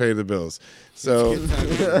time to pay the bills. So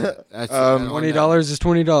That's $20 is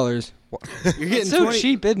 $20. You're getting so 20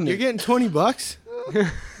 cheap, isn't You're it? getting $20.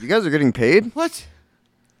 You guys are getting paid. What?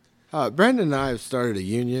 Brendan and I have started a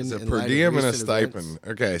union. it's a in per light of diem and a recent stipend. events.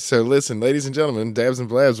 Okay, so listen, ladies and gentlemen, Dabs and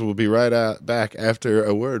Blabs will be right back after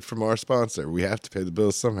a word from our sponsor. We have to pay the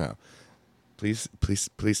bills somehow. Please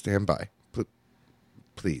stand by.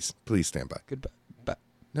 Please stand by. Goodbye. Bye.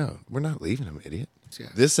 No, we're not leaving him, idiot. Yeah.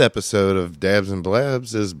 This episode of Dabs and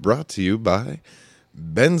Blabs is brought to you by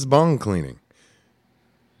Ben's Bong Cleaning.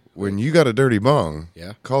 When you got a dirty bong,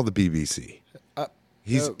 Yeah. call the BBC.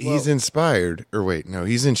 He's well- inspired, or wait, no,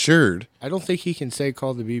 he's insured. I don't think he can say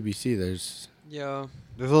call the BBC. Yeah.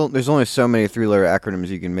 There's only so many 3-letter acronyms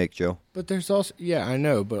you can make, Joe. But there's also, I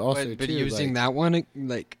know, but also But too, using like, that one,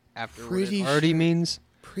 like, after what Pretty it already sure- means.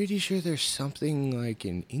 Pretty sure there's something like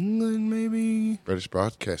in England, maybe. British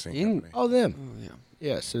Broadcasting In- Company. Oh, them. Oh, yeah.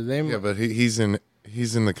 Yeah, so they. Yeah, but he's in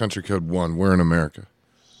the country code 1. We're in America.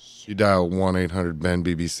 You dial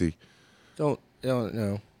 1-800-BEN-BBC. don't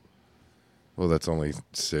know. Well, that's only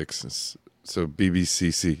 6. So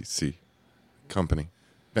BBCC company.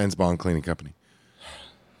 Ben's Bong Cleaning Company.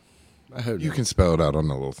 I hope You not. can spell it out on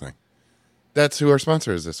the little thing. That's who our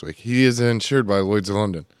sponsor is this week. He is insured by Lloyd's of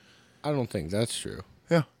London. I don't think that's true.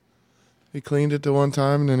 Yeah. He cleaned it the one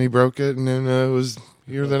time, and then he broke it, and then it was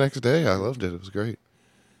here the next day. I loved it. It was great.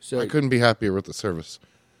 So I couldn't be happier with the service.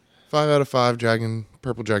 5 out of 5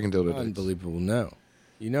 purple dragon dildo. dates. unbelievable. No,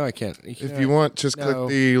 I can't. If you want, just No. click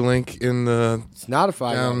the link in the it's not a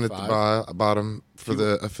 5 down out at of the 5. bottom for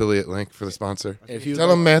the affiliate link for the sponsor. If you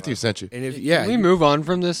Tell him Matthew sent you. and if Can we you move on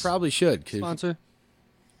from this probably should. 'Cause sponsor?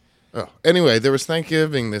 Oh, anyway, there was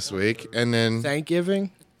Thanksgiving this week, and then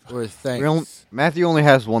Thanksgiving or thanks. Matthew only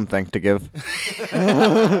has one thing to give.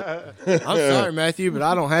 I'm sorry, Matthew, but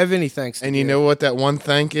I don't have any thanks. To and you give. know what that one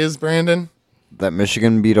thank is, Brandon? That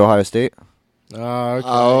Michigan beat Ohio State. Oh, okay.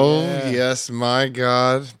 Oh, yeah. yes, my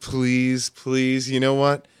God. Please, please. You know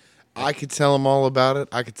what? I could tell them all about it.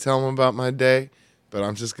 I could tell them about my day, but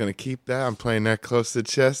I'm just going to keep that. I'm playing that close to the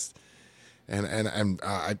chest. And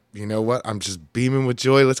you know what? I'm just beaming with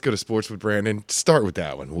joy. Let's go to sports with Brandon. Start with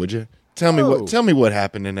that one, would you? Tell me what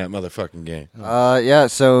happened in that motherfucking game. Yeah,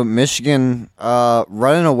 so Michigan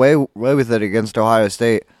running away with it against Ohio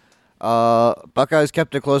State. Buckeyes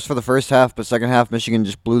kept it close for the first half, but second half Michigan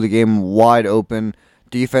just blew the game wide open.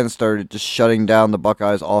 Defense started just shutting down the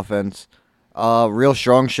Buckeyes offense. Real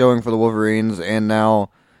strong showing for the Wolverines, and now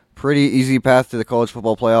pretty easy path to the college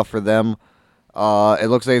football playoff for them. It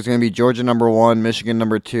looks like it's going to be Georgia number 1, Michigan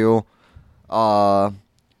number 2.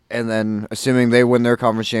 And then, assuming they win their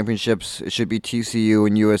conference championships, it should be TCU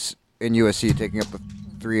and USC taking up the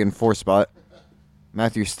 3 and 4 spot.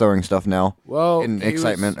 Matthew's throwing stuff now. Well, in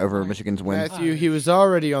excitement over Michigan's win. Matthew, he was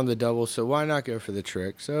already on the double, so why not go for the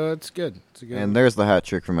trick? So it's good. It's a good. And there's the hat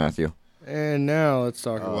trick for Matthew. And now let's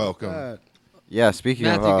talk about welcome. that. Yeah, speaking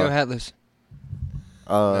Matthew, of go hatless.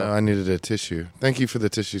 No, I needed a tissue. Thank you for the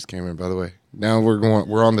tissues, Cameron, by the way. Now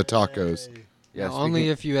we're on the tacos. yeah, Now, only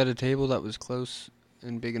if you had a table that was close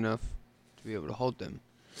and big enough to be able to hold them.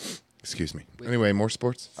 Excuse me. Anyway, more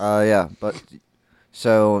sports? yeah, but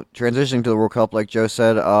so transitioning to the World Cup, like Joe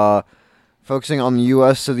said, focusing on the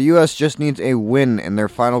U.S. So the U.S. just needs a win in their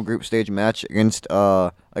final group stage match against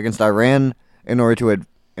Iran in order to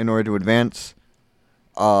advance.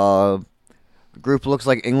 The group looks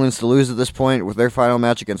like England's to lose at this point with their final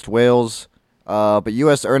match against Wales. But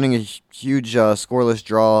U.S. earning a huge scoreless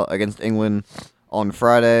draw against England on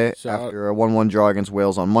Friday after a 1-1 draw against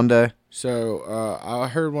Wales on Monday. So I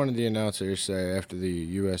heard one of the announcers say after the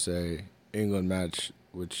USA-England match,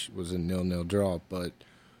 which was a 0-0 draw, but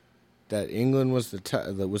that England was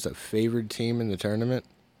was a favored team in the tournament.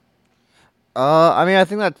 I mean, I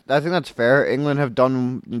think that's fair. England have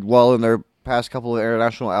done well in their past couple of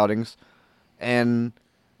international outings, and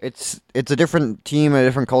it's a different team, a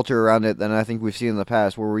different culture around it than I think we've seen in the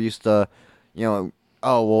past, where we're used to,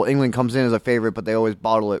 England comes in as a favorite, but they always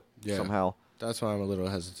bottle it somehow. That's why I'm a little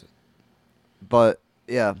hesitant. But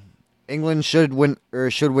yeah, England should win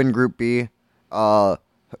Group B. The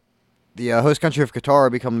host country of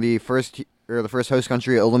Qatar become the first host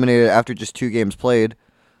country eliminated after just 2 games played.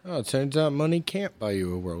 Oh, it turns out money can't buy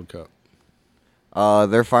you a World Cup.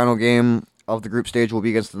 Their final game of the group stage will be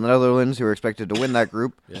against the Netherlands, who are expected to win that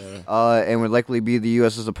group. And would likely be the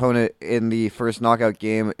U.S.'s opponent in the first knockout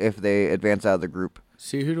game if they advance out of the group.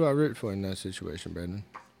 See, who do I root for in that situation, Brandon?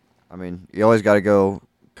 I mean, you always got to go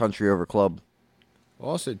country over club.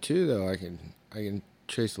 Also, too, though, I can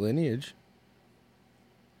trace lineage.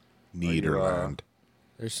 Nederland.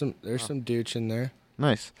 There's some douche in there.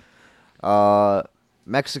 Nice.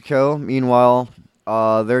 Mexico, meanwhile,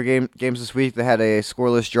 their games this week, they had a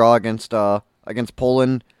scoreless draw against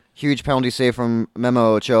Poland. Huge penalty save from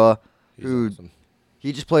Memo Ochoa, who awesome.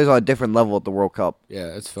 He just plays on a different level at the World Cup. Yeah,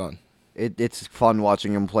 it's fun. It's fun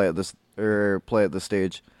watching him play at this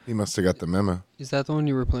stage. He must have got the memo. Is that the one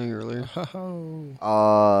you were playing earlier?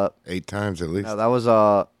 8 times at least. No, that was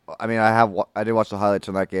I mean, I did watch the highlights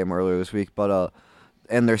from that game earlier this week, but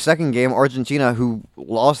in their second game, Argentina, who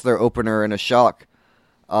lost their opener in a shock,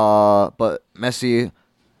 but Messi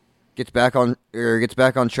gets back on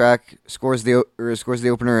track, scores the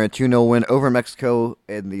opener in a 2-0 win over Mexico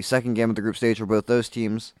in the second game of the group stage for both those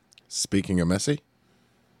teams. Speaking of Messi,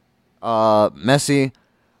 Messi,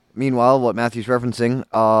 meanwhile, what Matthew's referencing,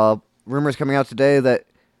 rumors coming out today that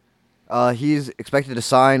he's expected to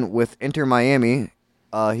sign with Inter Miami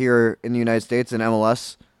here in the United States in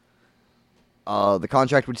MLS. The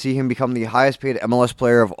contract would see him become the highest paid MLS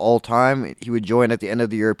player of all time. He would join at the end of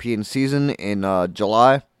the European season in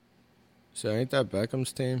July. So ain't that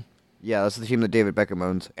Beckham's team? Yeah, that's the team that David Beckham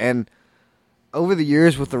owns. And over the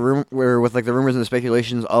years, with the rumors and the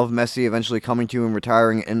speculations of Messi eventually coming to and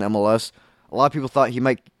retiring in MLS, a lot of people thought he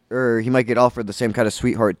might get offered the same kind of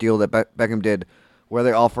sweetheart deal that Beckham did, where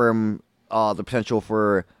they offer him the potential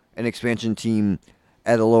for an expansion team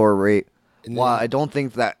at a lower rate. Why I don't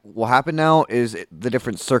think that will happen now is the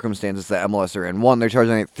different circumstances that MLS are in. One, they're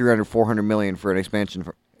charging like $300-400 million for an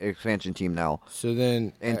expansion team now. So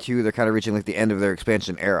then, And two, they're kind of reaching like the end of their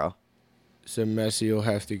expansion era. so Messi will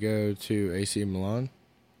have to go to AC Milan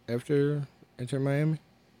after Inter Miami.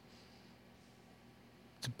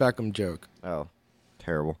 It's a Beckham joke. Oh,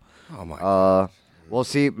 terrible. Oh my. Well,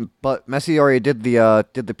 see, but Messi already did the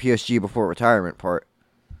PSG before retirement part.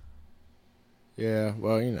 Yeah.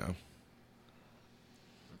 Well, you know.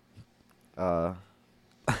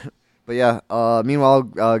 But yeah, meanwhile,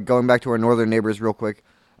 going back to our northern neighbors real quick,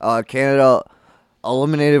 Canada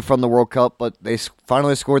eliminated from the World Cup, but they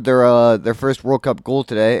finally scored their first World Cup goal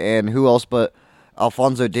today. And who else but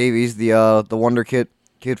Alphonso Davies, the Wonder Kid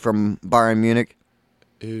from Bayern Munich.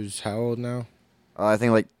 Who's how old now? I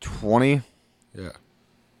think like 20. Yeah.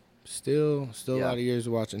 Still a Yeah. lot of years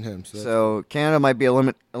of watching him. So, So Canada might be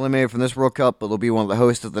eliminated from this World Cup, but they'll be one of the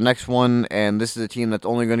hosts of the next one. And this is a team that's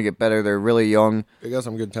only going to get better. They're really young. they got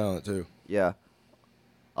some good talent too. Yeah.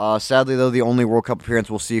 Sadly, though, the only World Cup appearance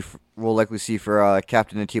we'll likely see for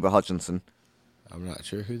Captain Atiba Hutchinson. I'm not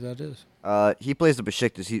sure who that is. He plays the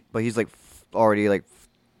Besiktas, but he's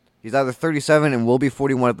he's either 37 and will be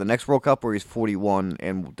 41 at the next World Cup, or he's 41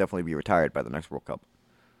 and will definitely be retired by the next World Cup.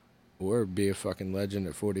 Or be a fucking legend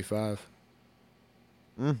at 45.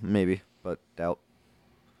 Maybe, but doubt.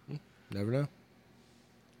 Never know.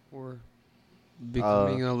 Or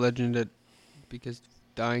becoming a legend because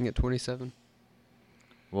dying at 27.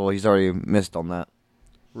 Well, he's already missed on that.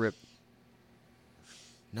 Rip.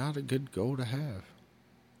 Not a good goal to have.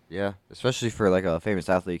 Yeah, especially for like a famous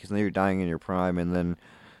athlete, because then you're dying in your prime, and then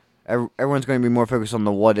everyone's going to be more focused on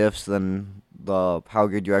the what ifs than the how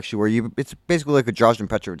good you actually were. It's basically like a Dražen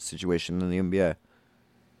Petrovic situation in the NBA.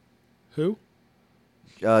 Who?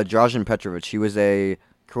 Dražen Petrovic, he was a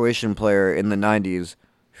Croatian player in the 90s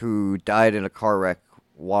who died in a car wreck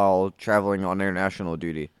while traveling on international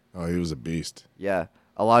duty. Oh, he was a beast. Yeah,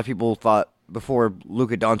 a lot of people thought before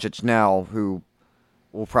Luka Doncic now, who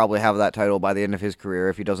will probably have that title by the end of his career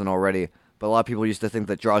if he doesn't already. But a lot of people used to think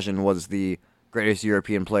that Dražen was the greatest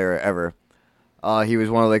European player ever. He was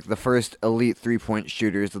one of like the first elite 3-point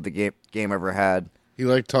shooters that the game ever had.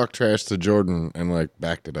 He talked trash to Jordan and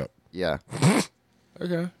backed it up. Yeah.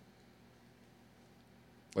 Okay.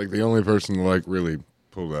 The only person to really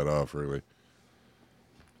pull that off, really.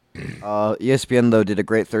 ESPN though did a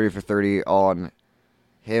great 30 for 30 on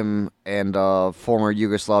him and former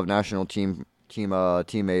Yugoslav national team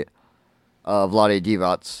teammate Vlade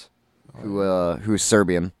Divac, who's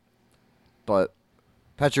Serbian. But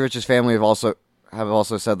Petrovic's family have also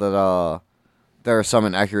said that there are some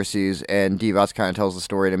inaccuracies, and Divac kind of tells the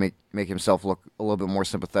story to make himself look a little bit more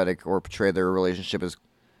sympathetic or portray their relationship as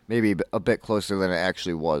maybe a bit closer than it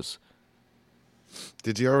actually was.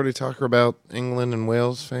 Did you already talk about England and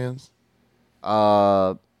Wales fans?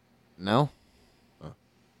 No.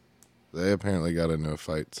 They apparently got into a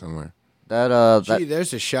fight somewhere. Gee,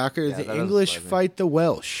 there's a shocker. Yeah, The that doesn't English surprise me. fight the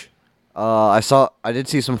Welsh. I did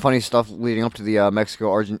see some funny stuff leading up to the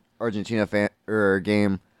Mexico Argentina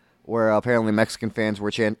game, where apparently Mexican fans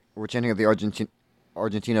were chanting at the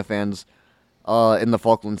Argentina fans. In the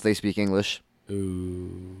Falklands, they speak English.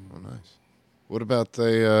 Ooh. Oh, nice. What about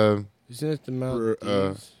the Isn't it the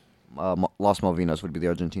Maldives? Las Malvinas would be the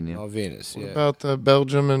Argentinian. Malvinas, what yeah. about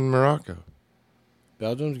Belgium and Morocco?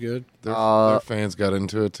 Belgium's good. Their fans got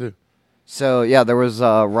into it too. So yeah, there was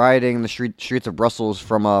rioting in the streets of Brussels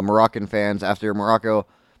from Moroccan fans after Morocco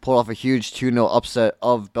pulled off a huge 2-0 upset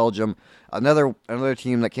of Belgium. Another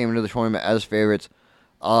team that came into the tournament as favorites.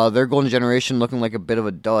 Their golden generation looking like a bit of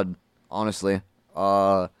a dud, honestly.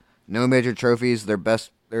 No major trophies. Their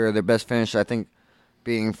best finish, I think,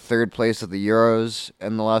 being third place at the Euros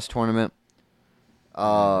in the last tournament.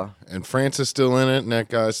 And France is still in it, and that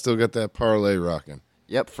guy's still got that parlay rocking.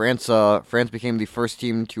 Yep, France became the first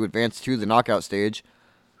team to advance to the knockout stage.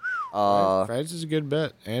 France is a good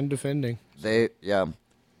bet and defending. They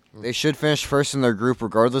should finish first in their group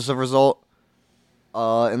regardless of result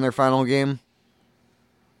in their final game.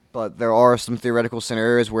 But there are some theoretical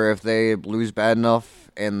scenarios where if they lose bad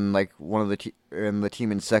enough and one of the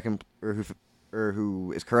team in second or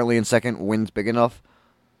who is currently in second wins big enough,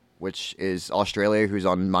 which is Australia, who's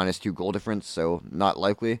on -2 goal difference, so not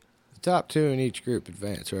likely. The top two in each group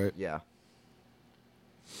advance, right? Yeah.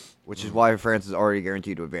 Which is why France is already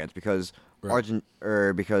guaranteed to advance because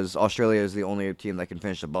Right. because Australia is the only team that can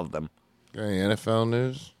finish above them. Any NFL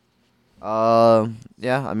news?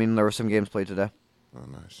 Yeah, I mean there were some games played today. Oh,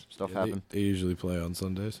 nice. Stuff Yeah, happened. They usually play on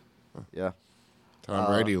Sundays. Yeah. Tom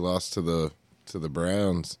Brady lost to the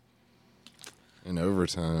Browns in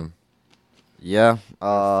overtime. Yeah.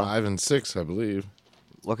 5-6, I believe.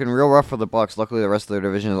 Looking real rough for the Bucks. Luckily, the rest of their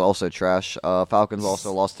division is also trash. Falcons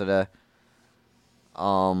also lost today.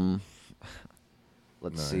 Let's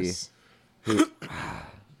see. Nice.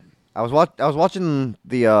 I was watching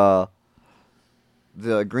the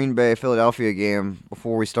Green Bay Philadelphia game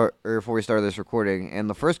before we started this recording, and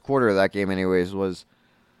the first quarter of that game, anyways, was,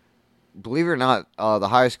 believe it or not, the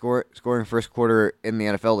highest scoring first quarter in the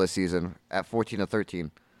NFL this season at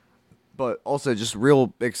 14-13. But also just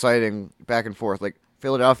real exciting back and forth.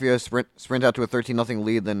 Philadelphia sprint out to a 13-0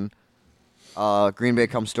 lead, then Green Bay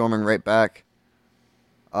comes storming right back.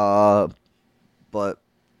 But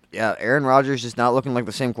yeah, Aaron Rodgers just not looking like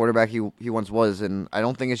the same quarterback he once was, and I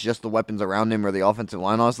don't think it's just the weapons around him or the offensive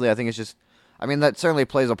line. Honestly, I think it's just, I mean, that certainly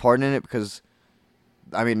plays a part in it because,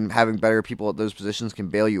 I mean, having better people at those positions can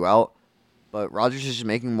bail you out. But Rodgers is just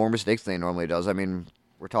making more mistakes than he normally does. I mean,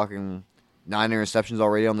 we're talking 9 interceptions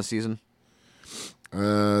already on the season.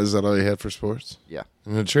 Is that all you had for sports? Yeah.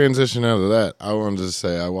 And to transition out of that, I wanted to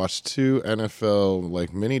say I watched 2 NFL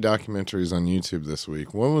like mini documentaries on YouTube this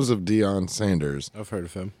week. One was of Deion Sanders. I've heard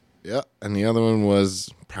of him. Yeah, and the other one was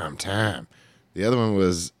Prime Time. The other one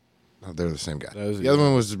was they're the same guy. The other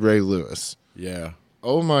one was Ray Lewis. Yeah.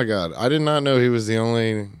 Oh my God, I did not know he was the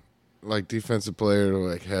only like defensive player to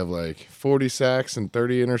like have like 40 sacks and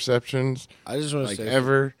 30 interceptions. I just want to like say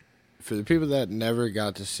ever. For the people that never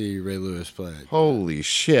got to see Ray Lewis play, Holy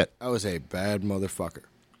shit. I was a bad motherfucker.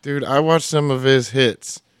 Dude, I watched some of his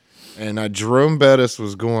hits, and Jerome Bettis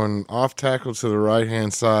was going off tackle to the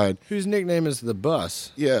right-hand side. Whose nickname is the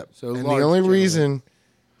Bus. Yeah, So and the large only gentleman. reason,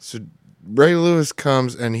 so Ray Lewis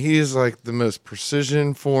comes, and he is like the most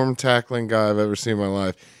precision form tackling guy I've ever seen in my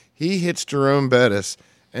life. He hits Jerome Bettis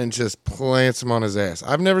and just plants him on his ass.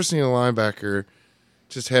 I've never seen a linebacker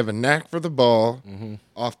just have a knack for the ball,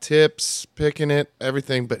 off tips, picking it,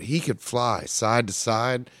 everything, but he could fly side to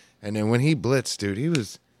side. And then when he blitzed, dude, he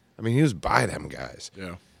was by them guys.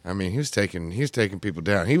 Yeah. I mean, he was taking people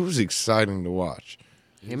down. He was exciting to watch.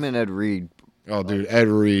 Him and Ed Reed, Oh, dude, Ed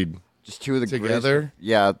Reed. just two of the Together? Greatest,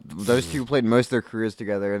 yeah, those two played most of their careers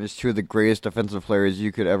together, and just two of the greatest defensive players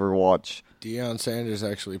you could ever watch. Deion Sanders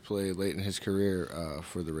actually played late in his career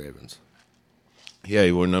for the Ravens. Yeah,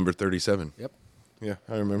 he wore number 37. Yep. Yeah,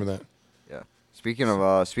 I remember that. Yeah. Speaking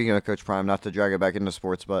of Coach Prime, not to drag it back into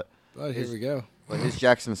sports, but Here we go. his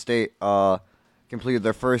Jackson State completed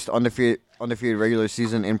their first undefeated regular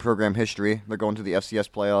season in program history. They're going to the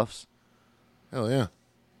FCS playoffs. Hell yeah.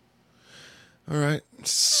 All right.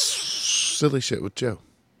 Silly shit with Joe.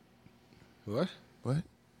 What? What?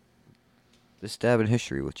 This stab in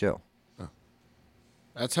history with Joe.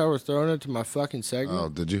 That's how we're throwing it to my fucking segment? Oh,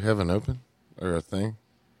 did you have an open or a thing?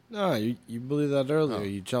 No, you believed that earlier.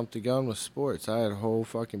 You jumped the gun with sports. I had a whole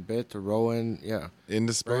fucking bit to roll in. Yeah.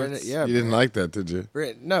 Into sports? Brandon, yeah, You didn't Brandon. like that, did you?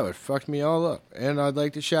 No, it fucked me all up. And I'd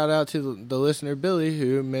like to shout out to the listener, Billy,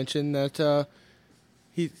 who mentioned that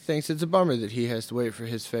he thinks it's a bummer that he has to wait for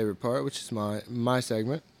his favorite part, which is my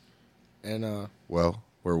segment. And Well,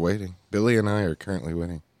 we're waiting. Billy and I are currently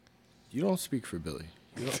waiting. you don't speak for Billy.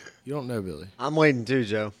 You don't know Billy. I'm waiting too,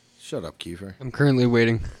 Joe. Shut up, Kiefer. I'm currently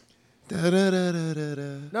waiting.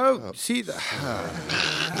 No, see, Da,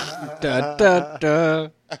 da, da.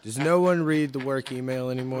 does no one read the work email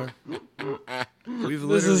anymore? We've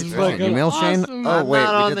This is literally fucking Email chain? awesome. Oh, I'm wait,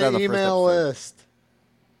 not we on did the that in the first email episode. list.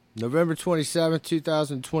 November 27th,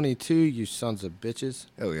 2022, you sons of bitches.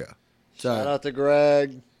 Hell yeah. Shout out to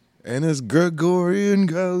Greg. And it's Gregorian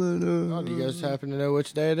calendar. Oh, do you guys happen to know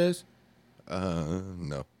which day it is?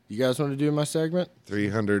 No. You guys want to do my segment?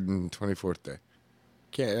 324th day.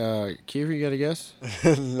 Kiefer, you got a guess?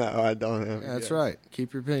 No, I don't have. That's right.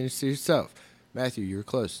 Keep your opinions to yourself. Matthew, you were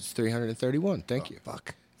close. It's 331. Thank you.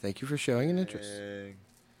 Fuck. Thank you for showing an interest.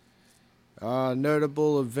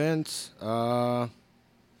 Notable events.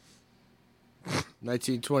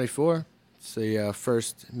 1924. It's the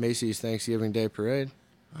first Macy's Thanksgiving Day Parade.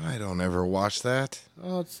 I don't ever watch that.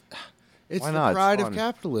 Oh, it's Why the not? It's pride of fun.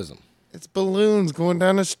 capitalism. It's balloons going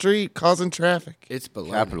down the street causing traffic. It's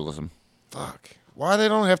baloney. Capitalism. Fuck. Why they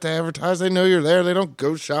don't have to advertise? They know you're there. They don't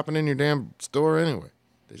go shopping in your damn store anyway.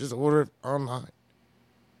 They just order it online.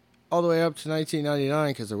 All the way up to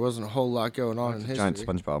 1999 because there wasn't a whole lot going on in Giant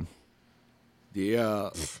history. SpongeBob. The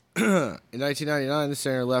in 1999, the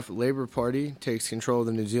center-left Labour Party takes control of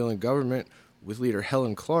the New Zealand government, with leader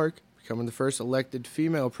Helen Clark becoming the first elected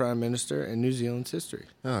female prime minister in New Zealand's history.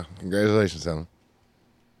 Oh, congratulations, Helen.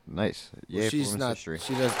 Nice. Well, Yay, she's for women's not. history.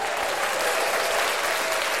 She does.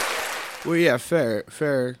 Well, yeah, fair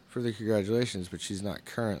for the congratulations, but she's not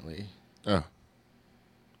currently. Oh,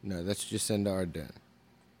 No, that's Jacinda Ardern,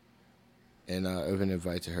 and of an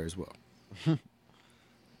invite to her as well.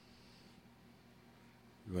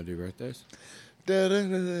 You want to do birthdays?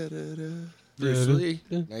 Bruce Lee,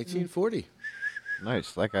 1940.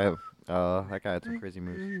 Nice. That guy had some crazy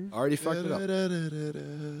moves. Already fucked it up.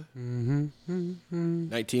 Mm-hmm.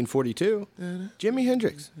 1942. Jimi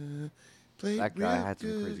Hendrix. That guy had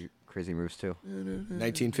some crazy moves too.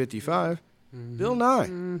 1955. Bill Nye.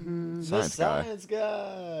 Science guy.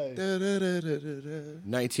 guy.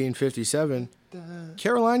 1957.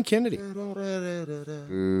 Caroline Kennedy.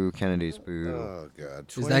 Boo, Kennedy's boo. oh God.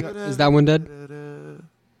 Is that one dead?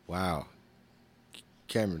 Wow.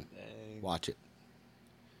 Cameron, watch it.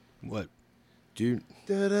 What? Dude.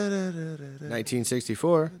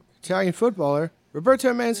 1964, Italian footballer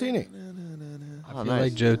Roberto Mancini. I Oh, feel nice.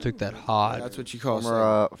 like Joe took that hot. That's what you call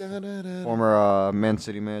Former Man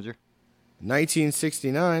City manager.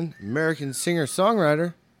 1969, American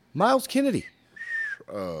singer-songwriter Miles Kennedy.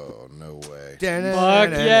 Oh, no way. Fuck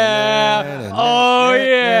yeah! Oh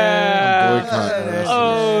yeah!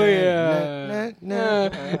 Oh yeah!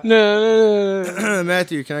 No.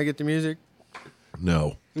 Matthew, can I get the music?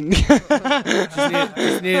 No. Just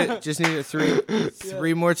need it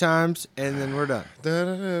three more times, and then we're done.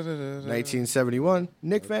 1971,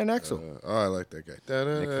 Nick Van Exel. Oh, I like that guy.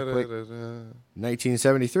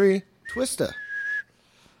 1973, Twista.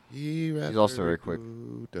 He's also very quick.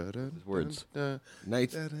 His words.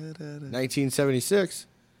 1976,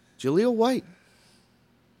 Jaleel White.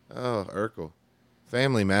 Oh, Urkel.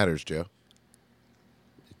 Family matters, Joe.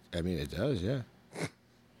 I mean, it does, yeah.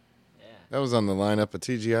 That was on the lineup of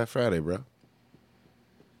TGI Friday, bro.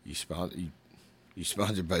 You sponsored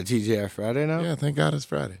by TGI Friday now? Yeah, thank God it's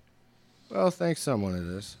Friday. Well, thank someone it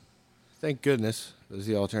is. Thank goodness was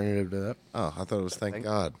the alternative to that. Oh, I thought it was thank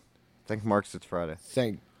God. Thank Marks it's Friday.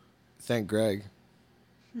 Thank Greg.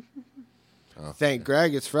 Thank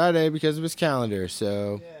Greg it's Friday because of his calendar.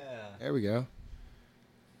 So there we go.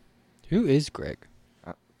 Who is Greg?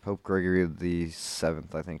 Pope Gregory the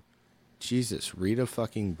 7th, I think. Jesus, read a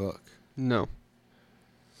fucking book. No.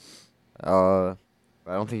 I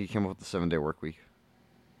don't think he came up with the 7-day work week.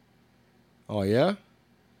 Oh yeah.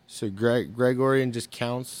 So Gregorian just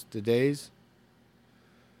counts the days.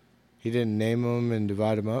 He didn't name them and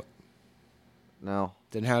divide them up. No.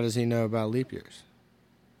 Then how does he know about leap years?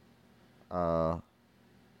 I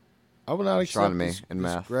will not accept Astronomy this and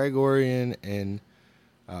math. Gregorian and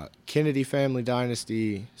Kennedy family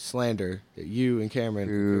dynasty slander that you and Cameron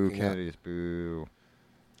are Boo, cooking up. Kennedy's boo.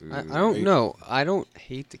 I don't know. I don't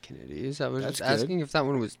hate the Kennedys. I was That's just asking if that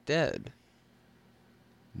one was dead.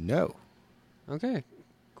 No. Okay.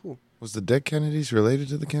 Cool. Was the dead Kennedys related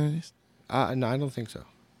to the Kennedys? No, I don't think so.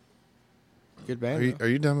 Good band. though. Are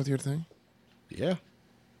you done with your thing? Yeah.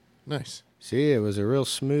 Nice. See, it was a real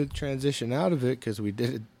smooth transition out of it because we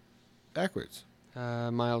did it backwards.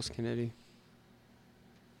 Miles Kennedy.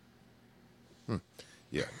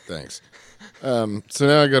 Yeah, thanks. So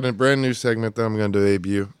now I got a brand new segment that I'm going to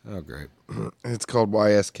debut. Oh, great. It's called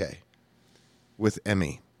YSK with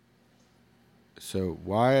Emmy. So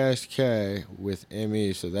YSK with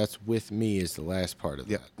ME, so that's with me is the last part of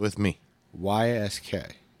Yeah, that. with me.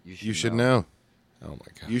 YSK. You should know. Oh, my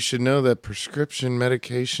God. You should know that prescription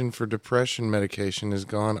medication for depression medication has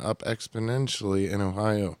gone up exponentially in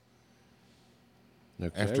Ohio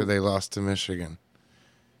Okay. after they lost to Michigan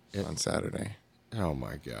on Saturday. Oh,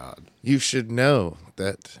 my God. You should know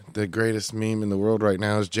that the greatest meme in the world right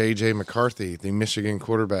now is J.J. McCarthy, the Michigan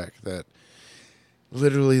quarterback, that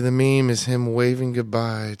literally the meme is him waving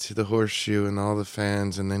goodbye to the horseshoe and all the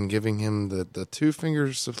fans and then giving him the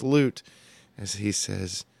two-finger salute as he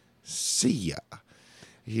says, "See ya."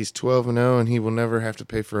 He's 12-0 and he will never have to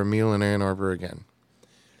pay for a meal in Ann Arbor again.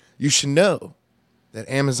 You should know that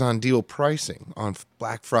Amazon deal pricing on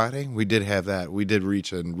Black Friday, we did have that. We did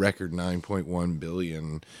reach a record 9.1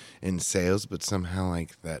 billion in sales, but somehow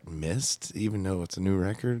like that missed, even though it's a new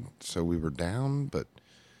record. So we were down, but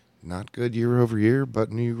not good year over year,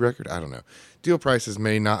 but new record. I don't know. Deal prices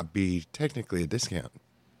may not be technically a discount.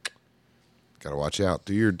 Got to watch out.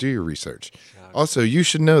 Do your research. Also, you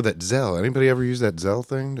should know that Zelle. Anybody ever use that Zelle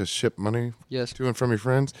thing to ship money Yes. to and from your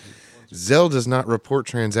friends? Zelle does not report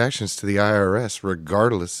transactions to the IRS,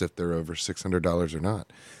 regardless if they're over $600 or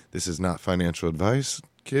not. This is not financial advice.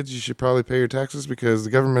 Kids, you should probably pay your taxes because the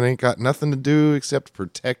government ain't got nothing to do except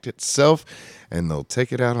protect itself, and they'll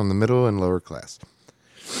take it out on the middle and lower class.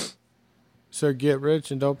 So get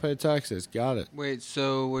rich and don't pay taxes. Got it. Wait,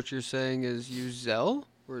 so what you're saying is use Zelle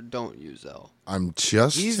or don't use Zelle? I'm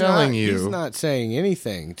just telling you. He's not saying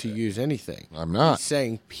anything to use anything. I'm not. He's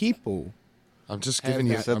saying people I'm just have giving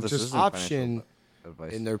you. that I'm this just isn't option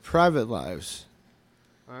advice. in their private lives.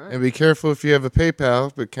 All right. And be careful if you have a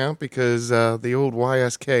PayPal account because the old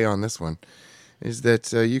YSK on this one is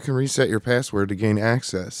that you can reset your password to gain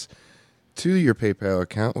access to your PayPal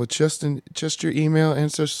account with just your email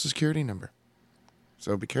and social security number.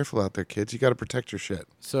 So be careful out there, kids. You got to protect your shit.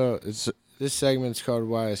 So this segment's called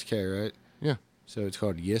YSK, right? Yeah. So it's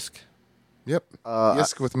called Yisk. Yep.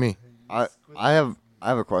 Yisk with me. I have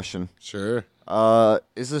a question. Sure.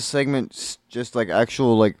 Is this segment just like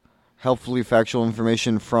actual like helpfully factual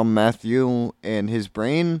information from Matthew and his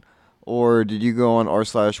brain, or did you go on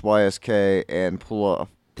r/YSK and pull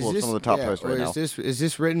pull up some of the top posts right now. Is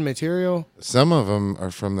this written material? Some of them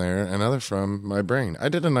are from there, and other from my brain. I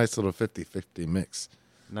did a nice little 50-50 mix.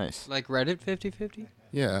 Nice. Like Reddit 50-50?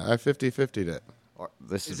 Yeah, I 50-50'd it.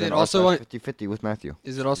 This Is is it also on 50-50 with Matthew.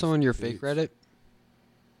 Is it also on your fake Reddit?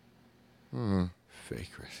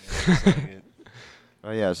 Fake Reddit.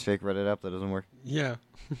 Oh yeah, it's fake Reddit app that doesn't work. Yeah.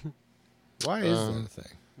 Why is that a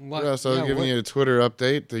thing? Yeah, so I was giving you a Twitter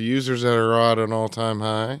update. The users that are at an all-time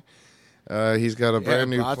high. He's got a brand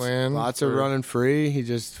new plan. Bots are running free. He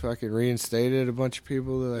just fucking reinstated a bunch of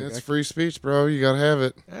people. They're like, It's free speech, bro. You gotta have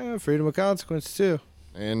it. Freedom of consequence too.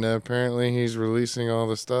 And apparently he's releasing all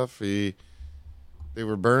the stuff. They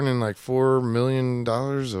were burning like $4 million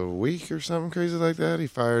a week or something crazy like that. He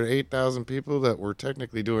fired 8,000 people that were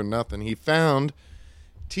technically doing nothing. He found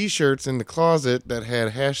T-shirts in the closet that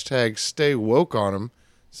had hashtag Stay Woke on them.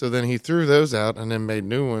 So then he threw those out and then made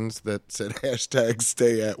new ones that said hashtag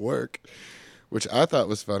Stay at Work, which I thought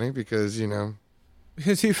was funny because, you know.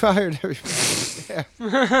 Because he fired everybody.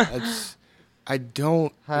 Yeah. I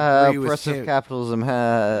don't agree with oppressive him. capitalism.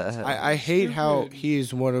 I hate how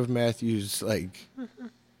he's one of Matthew's, like,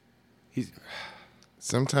 he's...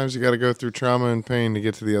 Sometimes you got to go through trauma and pain to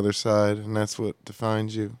get to the other side, and that's what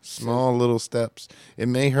defines you. Small little steps. It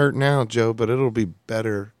may hurt now, Joe, but it'll be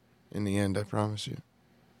better in the end, I promise you.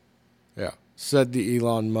 Yeah. Said the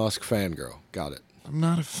Elon Musk fangirl. Got it. I'm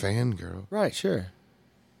not a fangirl. Right, sure.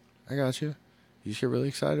 I got you. You get really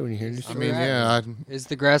excited when you hear new I stuff. mean, yeah. Is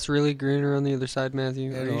the grass really greener on the other side,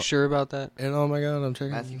 Matthew? Are you sure about that? And oh my God, I'm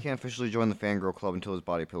checking. Matthew can't officially join the fangirl club until his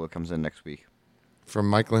body pillow comes in next week. From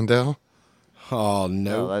Mike Lindell? Oh,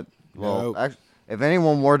 no. Actually, if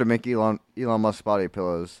anyone were to make Elon Musk body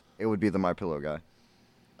pillows, it would be the My Pillow guy.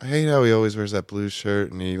 I hate how he always wears that blue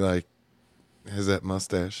shirt and he, like, has that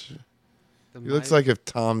mustache. He looks like if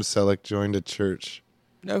Tom Selleck joined a church.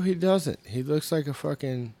 No, he doesn't. He looks like a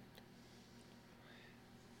fucking...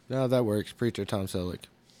 No, that works. Preacher Tom Selleck.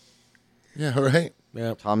 Yeah, right?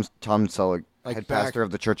 Yeah. Tom Selleck, Like head pastor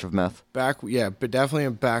of the Church of Meth. Yeah, but definitely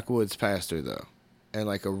a backwoods pastor, though. And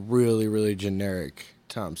like a really, really generic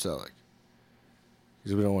Tom Selleck.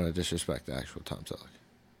 Because we don't want to disrespect the actual Tom Selleck.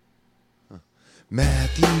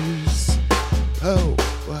 Matthews.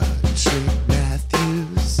 Poetry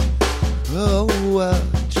Matthews.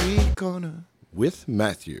 Poetry Corner. With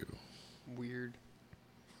Matthew. Weird.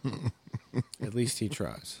 At least he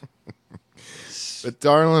tries. But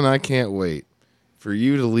darling, I can't wait for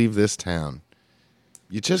you to leave this town.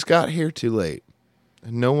 You just got here too late,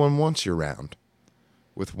 and no one wants you around.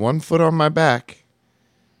 With one foot on my back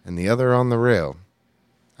and the other on the rail,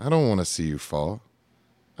 I don't want to see you fall.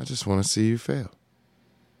 I just want to see you fail.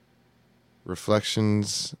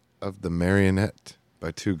 Reflections of the Marionette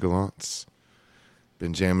by Two Gallants.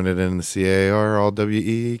 Been jamming it in the CAR, all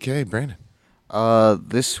WEEK. Brandon.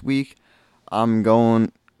 This week, I'm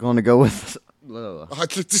going to go with... Yeah,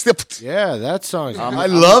 that song. I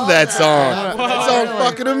love that song. That song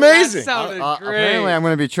fucking amazing. Apparently, I'm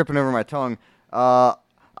going to be tripping over my tongue.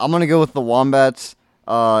 I'm going to go with the Wombats.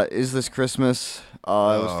 Is This Christmas? It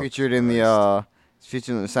was featured in the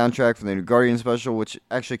soundtrack for the new Guardian special, which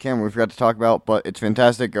actually, Cameron, we forgot to talk about, but it's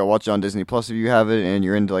fantastic. Go watch it on Disney Plus if you have it and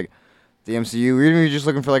you're into like the MCU, or even if you're just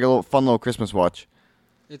looking for like a little fun little Christmas watch.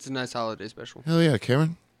 It's a nice holiday special. Hell yeah,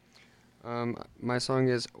 Cameron. My song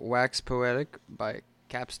is Wax Poetic by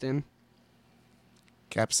Capstan.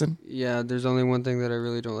 Capstan? Yeah, there's only one thing that I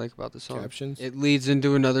really don't like about the song. Captions? It leads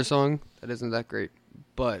into another song that isn't that great.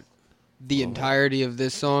 But the entirety of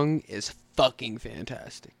this song is fucking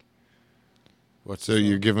fantastic. So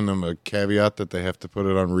you're giving them a caveat that they have to put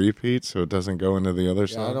it on repeat so it doesn't go into the other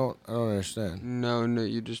Yeah, song? I don't understand. No,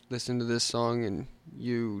 you just listen to this song and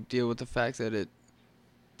you deal with the fact that it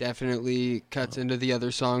definitely cuts into the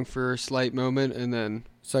other song for a slight moment, and then...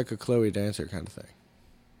 It's like a Chloe Dancer kind of thing.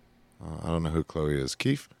 I don't know who Chloe is.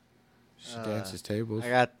 Keith? She dances tables. I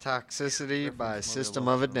got Toxicity by System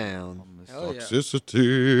of a Down. Hell yeah.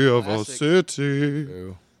 Toxicity of a Classic. city.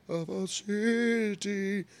 Ooh. Of a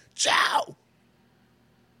city. Ciao!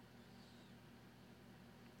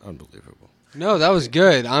 Unbelievable. No, that was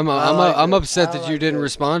good. I'm upset that you didn't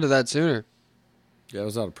respond to that sooner. Yeah, it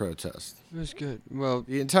was out of protest. It was good. Well,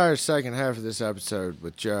 The entire second half of this episode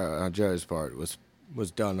with Joe, on Joe's part, was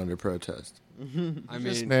done under protest. I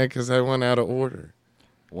Just mean, mad because I went out of order.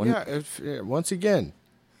 Once again,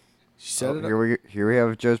 she said it. Here we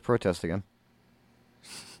have Joe's protest again.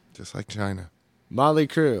 Just like China. Motley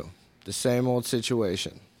Crue, the same old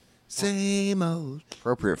situation. Same old.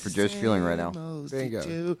 Appropriate for Joe's feeling right now.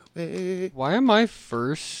 Bingo. why am I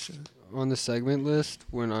first on the segment list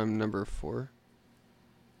when I'm number 4?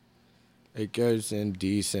 It goes in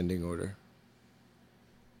descending order.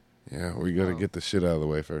 Yeah, we got to get the shit out of the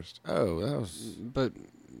way first. Oh, that was. But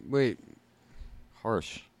wait,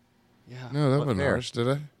 Harsh. yeah. No, that But wasn't fair. harsh, did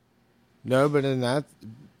I? No, but in that,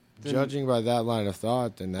 Then- judging by that line of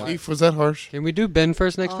thought, then that. Keith, was that harsh? Can we do Ben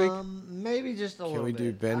first next week? Maybe just a little Can we bit.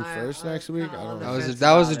 do Ben first next week? kinda I don't on the know. That was fence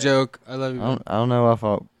that was a about it. joke. I love you. Ben. I don't know if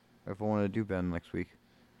I want to do Ben next week.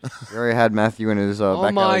 We already had Matthew in his Oh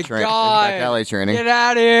back my alley God. back alley training. Get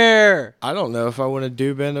out of here! I don't know if I want to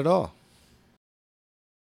do Ben at all.